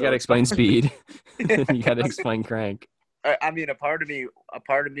 anyway, you got to explain Speed. You got to explain Crank. I mean, a part of me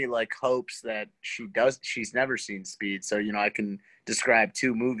like hopes that she's never seen Speed, so I can describe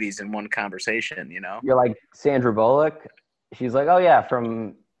 2 movies in one conversation. You're like Sandra Bullock. She's like, oh yeah,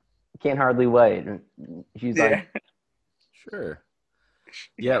 from Can't Hardly Wait. She's like, sure.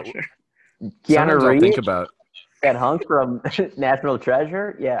 Yeah. Sure. Keanu Reeves. Think about that hunk from National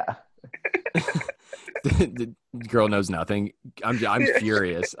Treasure. Yeah. The girl knows nothing. I'm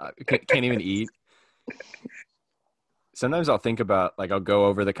furious. I can't even eat. Sometimes I'll think about like I'll go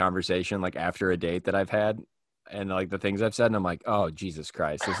over the conversation like after a date that I've had and like the things I've said and I'm like, oh Jesus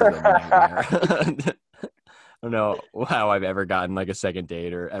Christ, this is a nightmare. I don't know how I've ever gotten like a second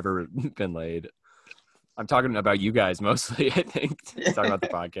date or ever been laid. I'm talking about you guys mostly, I think. Talking about the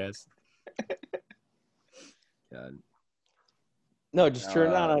podcast. God. No, just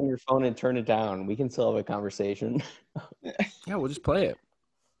turn it on your phone and turn it down. We can still have a conversation. Yeah, we'll just play it.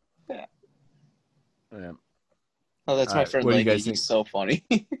 Yeah. Yeah. Oh, that's my friend Leggy. He's so funny.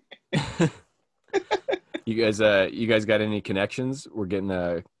 You guys got any connections? We're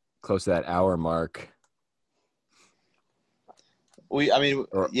getting close to that hour mark. Or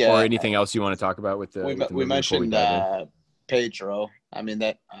anything else you want to talk about with the we mentioned Pedro. I mean,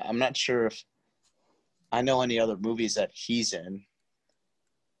 that I'm not sure if I know any other movies that he's in,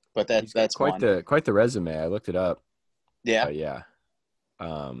 but that's quite the resume. I looked it up. Yeah, yeah.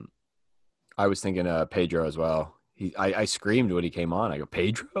 I was thinking Pedro as well. I screamed when he came on. I go,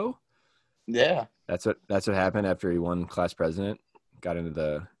 Pedro? Yeah. That's what happened after he won class president.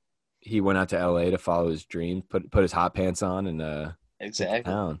 He went out to LA to follow his dream, put his hot pants on and exactly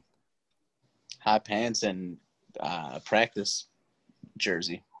town. Hot pants and practice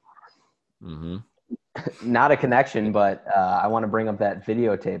jersey. Mm-hmm. not a connection, but I want to bring up that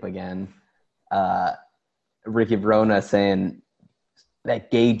videotape again. Ricky Verona saying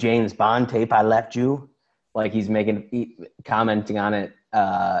that gay James Bond tape I left you, like he's commenting on it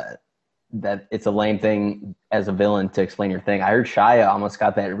that it's a lame thing as a villain to explain your thing. I heard Shia almost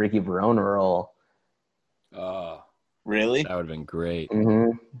got that Ricky Verona role. Oh, Really? that would have been great.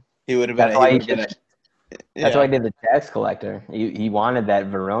 Mm-hmm. He would have been. That's why he did the tax collector. He wanted that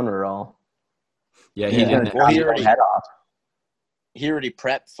Verona role. Yeah, He's gonna Well, chop his head off. he already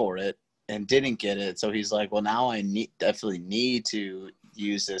prepped for it and didn't get it. So he's like, well, now I definitely need to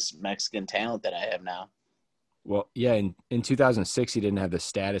use this Mexican talent that I have now. Well, yeah, in 2006, he didn't have the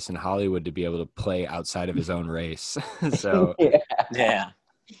status in Hollywood to be able to play outside of his own race. So Yeah.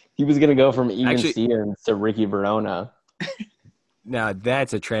 He was gonna go from Ian Actually- Stevens to Ricky Verona. now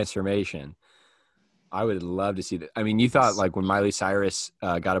that's a transformation. I would love to see that. I mean, you thought like when Miley Cyrus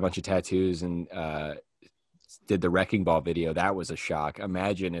got a bunch of tattoos and did the Wrecking Ball video, that was a shock.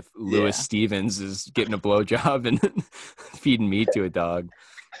 Imagine if Louis Stevens is getting a blowjob and feeding meat to a dog.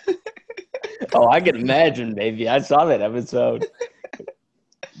 Oh, I can imagine, baby. I saw that episode.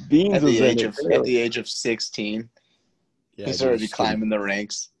 Beans At was the in age it, of too. at the age of 16, Yeah, he's dude, already just climbing the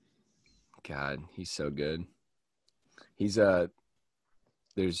ranks. God, he's so good. He's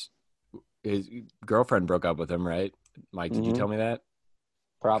there's his girlfriend broke up with him, right? Mike, did you Mhm. tell me that?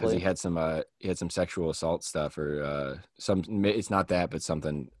 Because Probably. he had some sexual assault stuff or some. It's not that, but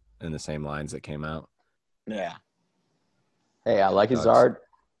something in the same lines that came out. Yeah. Hey, I like his Sucks. art.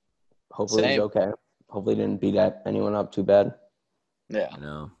 Hopefully he's Same. okay. Hopefully he didn't beat anyone up too bad. Yeah. You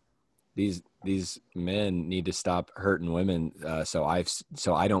know, these men need to stop hurting women. So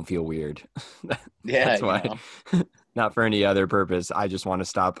I don't feel weird. Yeah. That's you why. know. Not for any other purpose. I just want to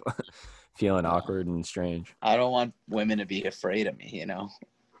stop feeling awkward and strange. I don't want women to be afraid of me, you know?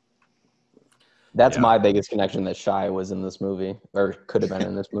 That's Yeah. my biggest connection that Shia was in this movie, or could have been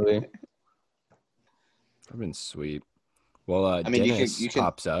in this movie. I've been sweet. Well, I mean, Dennis you can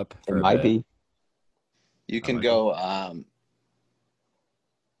pops up It for a might bit. be. you can might go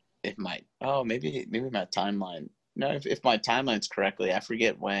it might maybe my timeline. No, if my timeline's correctly, I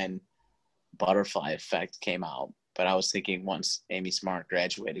forget when Butterfly Effect came out, but I was thinking once Amy Smart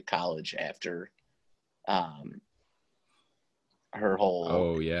graduated college after her whole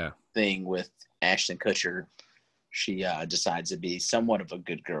Oh yeah. thing with Ashton Kutcher, she decides to be somewhat of a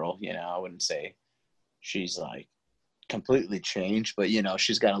good girl. You know, I wouldn't say she's like completely changed, but you know,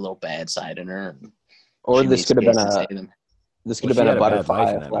 she's got a little bad side in her. Or She this meets could have been Jason a Statham. this could Well, have been she a had a bad butterfly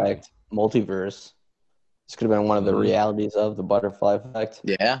life in that movie. effect multiverse. This could have been one of the Mhm. realities of the butterfly effect.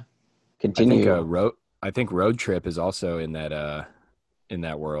 Yeah, Continue. I think Road Trip is also in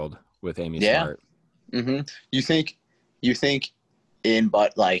that world with Amy Yeah. Smart. mm-hmm. You think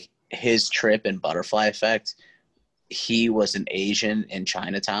but like his trip in Butterfly Effect, he was an Asian in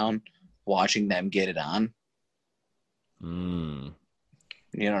Chinatown watching them get it on. Mm.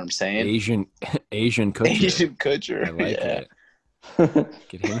 You know what I'm saying? Asian Kutcher. Asian Kutcher. I like yeah. it.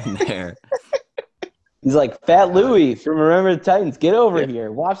 Get him in there. He's like Fat Louie from Remember the Titans. Get over Yeah.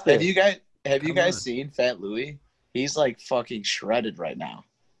 here. Watch this. Have you guys Come on. seen Fat Louie? He's like fucking shredded right now.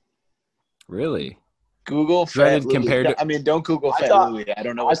 Really? Google Shredded Fat Louie. compared to- I mean, don't Google I Fat saw- Louie. I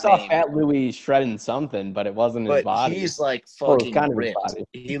don't know I his saw name. Fat Louie shredding something, but it wasn't his But body. he's like Well, it's fucking kind of his ripped. body.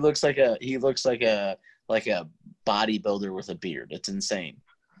 He looks like a bodybuilder with a beard. It's insane.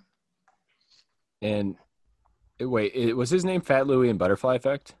 And wait, was his name Fat Louie in Butterfly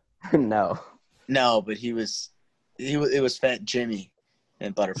Effect? No. No, but it was Fat Jimmy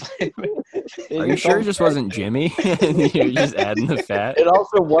in Butterfly. Are you sure it just wasn't Jimmy? And you're just adding the fat? It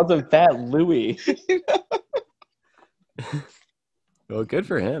also wasn't Fat Louie. Well, good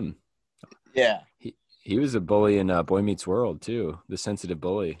for him. Yeah, He was a bully in Boy Meets World too. The sensitive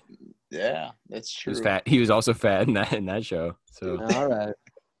bully. yeah, that's He true. was fat. He was also fat in that show. So All right.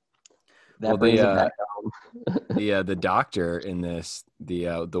 That Well, brings the, it back home. the doctor in this,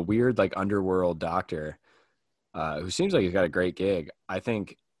 the weird like underworld doctor, who seems like he's got a great gig. I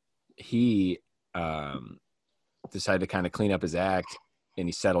think he decided to kind of clean up his act, and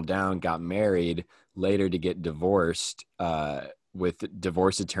he settled down, got married, later to get divorced, with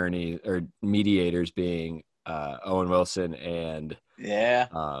divorce attorney or mediators being Owen Wilson and Yeah,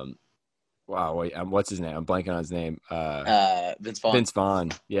 wow, wait, what's his name? I'm blanking on his name. Vince Vaughn. Vince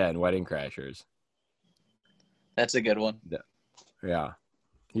Vaughn. Yeah, in Wedding Crashers. That's a good one. Yeah,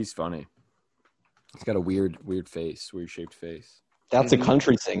 he's funny. He's got a weird face, weird shaped face. That's a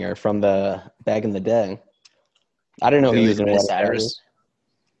country singer from the back in the day. I didn't know he Billy was in Ray Wedding Cyrus.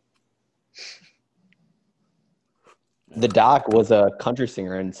 Crashers. The doc was a country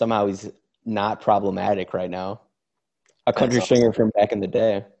singer, and somehow he's not problematic right now. A That's country awesome. singer from back in the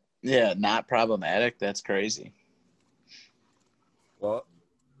day. Yeah, not problematic. That's crazy. Well,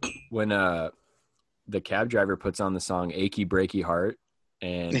 when the cab driver puts on the song "Achy Breaky Heart"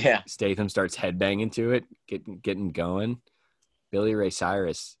 and Yeah. Statham starts headbanging to it, getting going, Billy Ray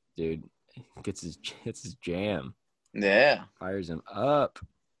Cyrus, dude, hits his jam, Yeah. fires him up.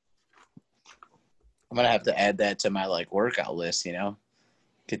 I'm gonna have to add that to my like workout list.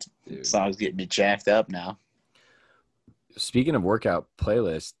 Dude. Songs getting me jacked up now. Speaking of workout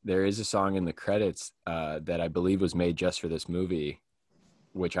playlist, there is a song in the credits that I believe was made just for this movie,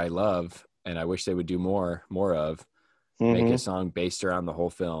 which I love, and I wish they would do more of. Make a song based around the whole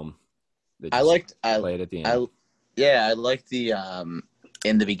film. I liked play it at the end. I like the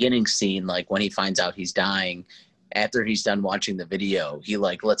in the beginning scene, like when he finds out he's dying, after he's done watching the video, he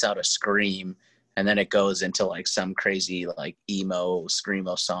like lets out a scream, and then it goes into like some crazy like emo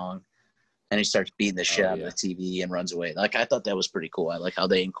screamo song, and he starts beating the shit out of the TV and runs away. Like I thought that was pretty cool. I like how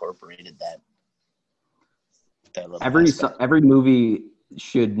they incorporated that. Little aspect. Every movie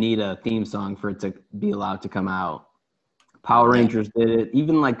should need a theme song for it to be allowed to come out. Power Rangers did it.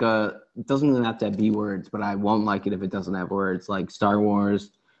 Even like it doesn't even have to have B words, but I won't like it if it doesn't have words. Like Star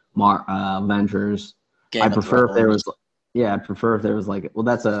Wars, Avengers. I prefer if there was like, well,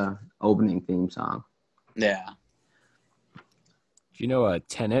 that's a opening theme song. Yeah. Do you know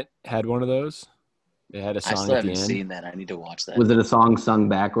Tenet had one of those? They had a song I still at the haven't end. seen that. I need to watch that. Was it a song sung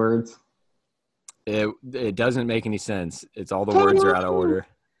backwards? It doesn't make any sense. It's all the words are out of order.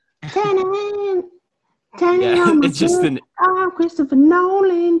 Yeah, it's just Christopher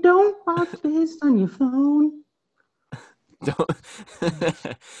Nolan. Don't watch this on your phone.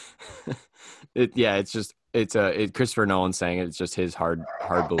 It's Christopher Nolan saying it. It's just his hard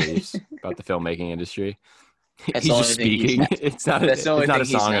beliefs about the filmmaking industry. That's He's just speaking. It's not a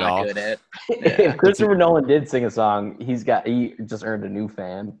song at all. Good at. Yeah. If Christopher Nolan did sing a song, he just earned a new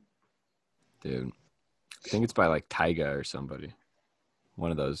fan. Dude, I think it's by like Tyga or somebody. One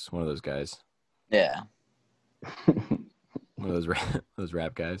of those guys. Yeah. One of those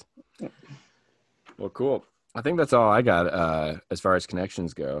rap guys. Well, cool. I think that's all I got as far as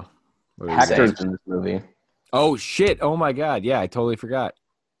connections go. Hector's in this movie. Oh shit! Oh my god! Yeah, I totally forgot.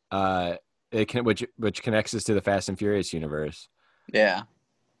 Which connects us to the Fast and Furious universe. Yeah.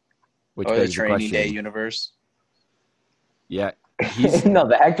 Which or the begs Training the question. Day universe. Yeah. No,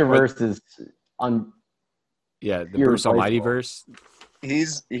 the Hectorverse is on. Yeah, the Bruce Almighty verse.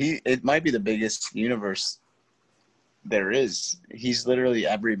 It might be the biggest universe there is. He's literally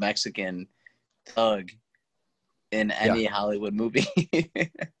every Mexican thug in any Hollywood movie.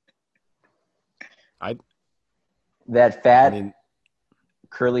 That fat,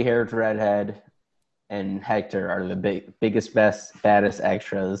 curly-haired redhead and Hector are the biggest, fattest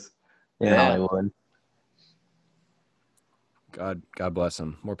extras in Hollywood. God bless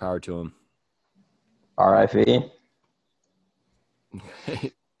him. More power to him. R.I.P.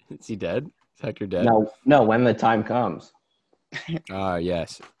 Is he dead? Is Hector dead? No. When the time comes.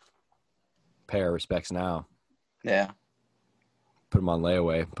 Yes. Pay our respects now. Yeah. Put him on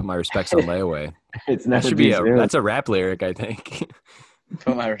layaway. Put my respects on layaway. It's that should be that's a rap lyric, I think.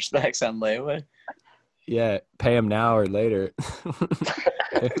 Put my respects on layaway. Yeah, pay him now or later.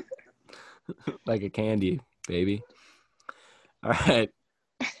 Like a candy, baby. All right.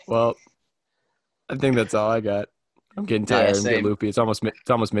 Well, I think that's all I got. I'm getting tired. I'm getting loopy. It's almost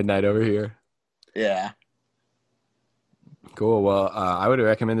midnight over here. Yeah. Cool. Well, I would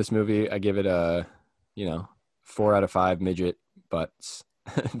recommend this movie. I give it a, 4 out of 5 midget butts,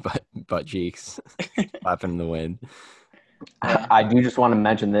 butt cheeks, flapping in the wind. I do just want to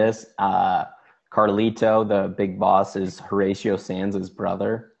mention this. Carlito, the big boss, is Horatio Sands'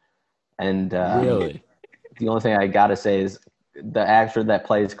 brother. And really, the only thing I gotta say is the actor that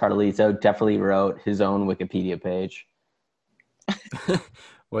plays Carlito definitely wrote his own Wikipedia page.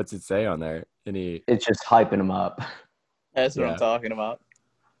 What's it say on there? It's just hyping him up. That's what I'm talking about.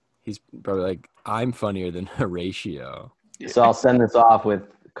 He's probably like, I'm funnier than Horatio. So I'll send this off with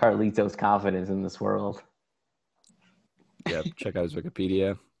Carlito's confidence in this world. Yeah, check out his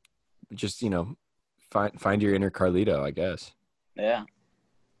Wikipedia. Just, find your inner Carlito, I guess. Yeah.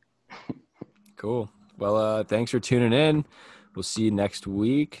 Cool. Well, thanks for tuning in. We'll see you next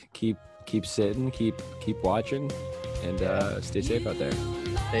week. Keep sitting, keep watching, and stay safe out there.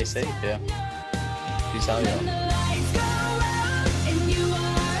 Stay safe, yeah. Peace out, y'all.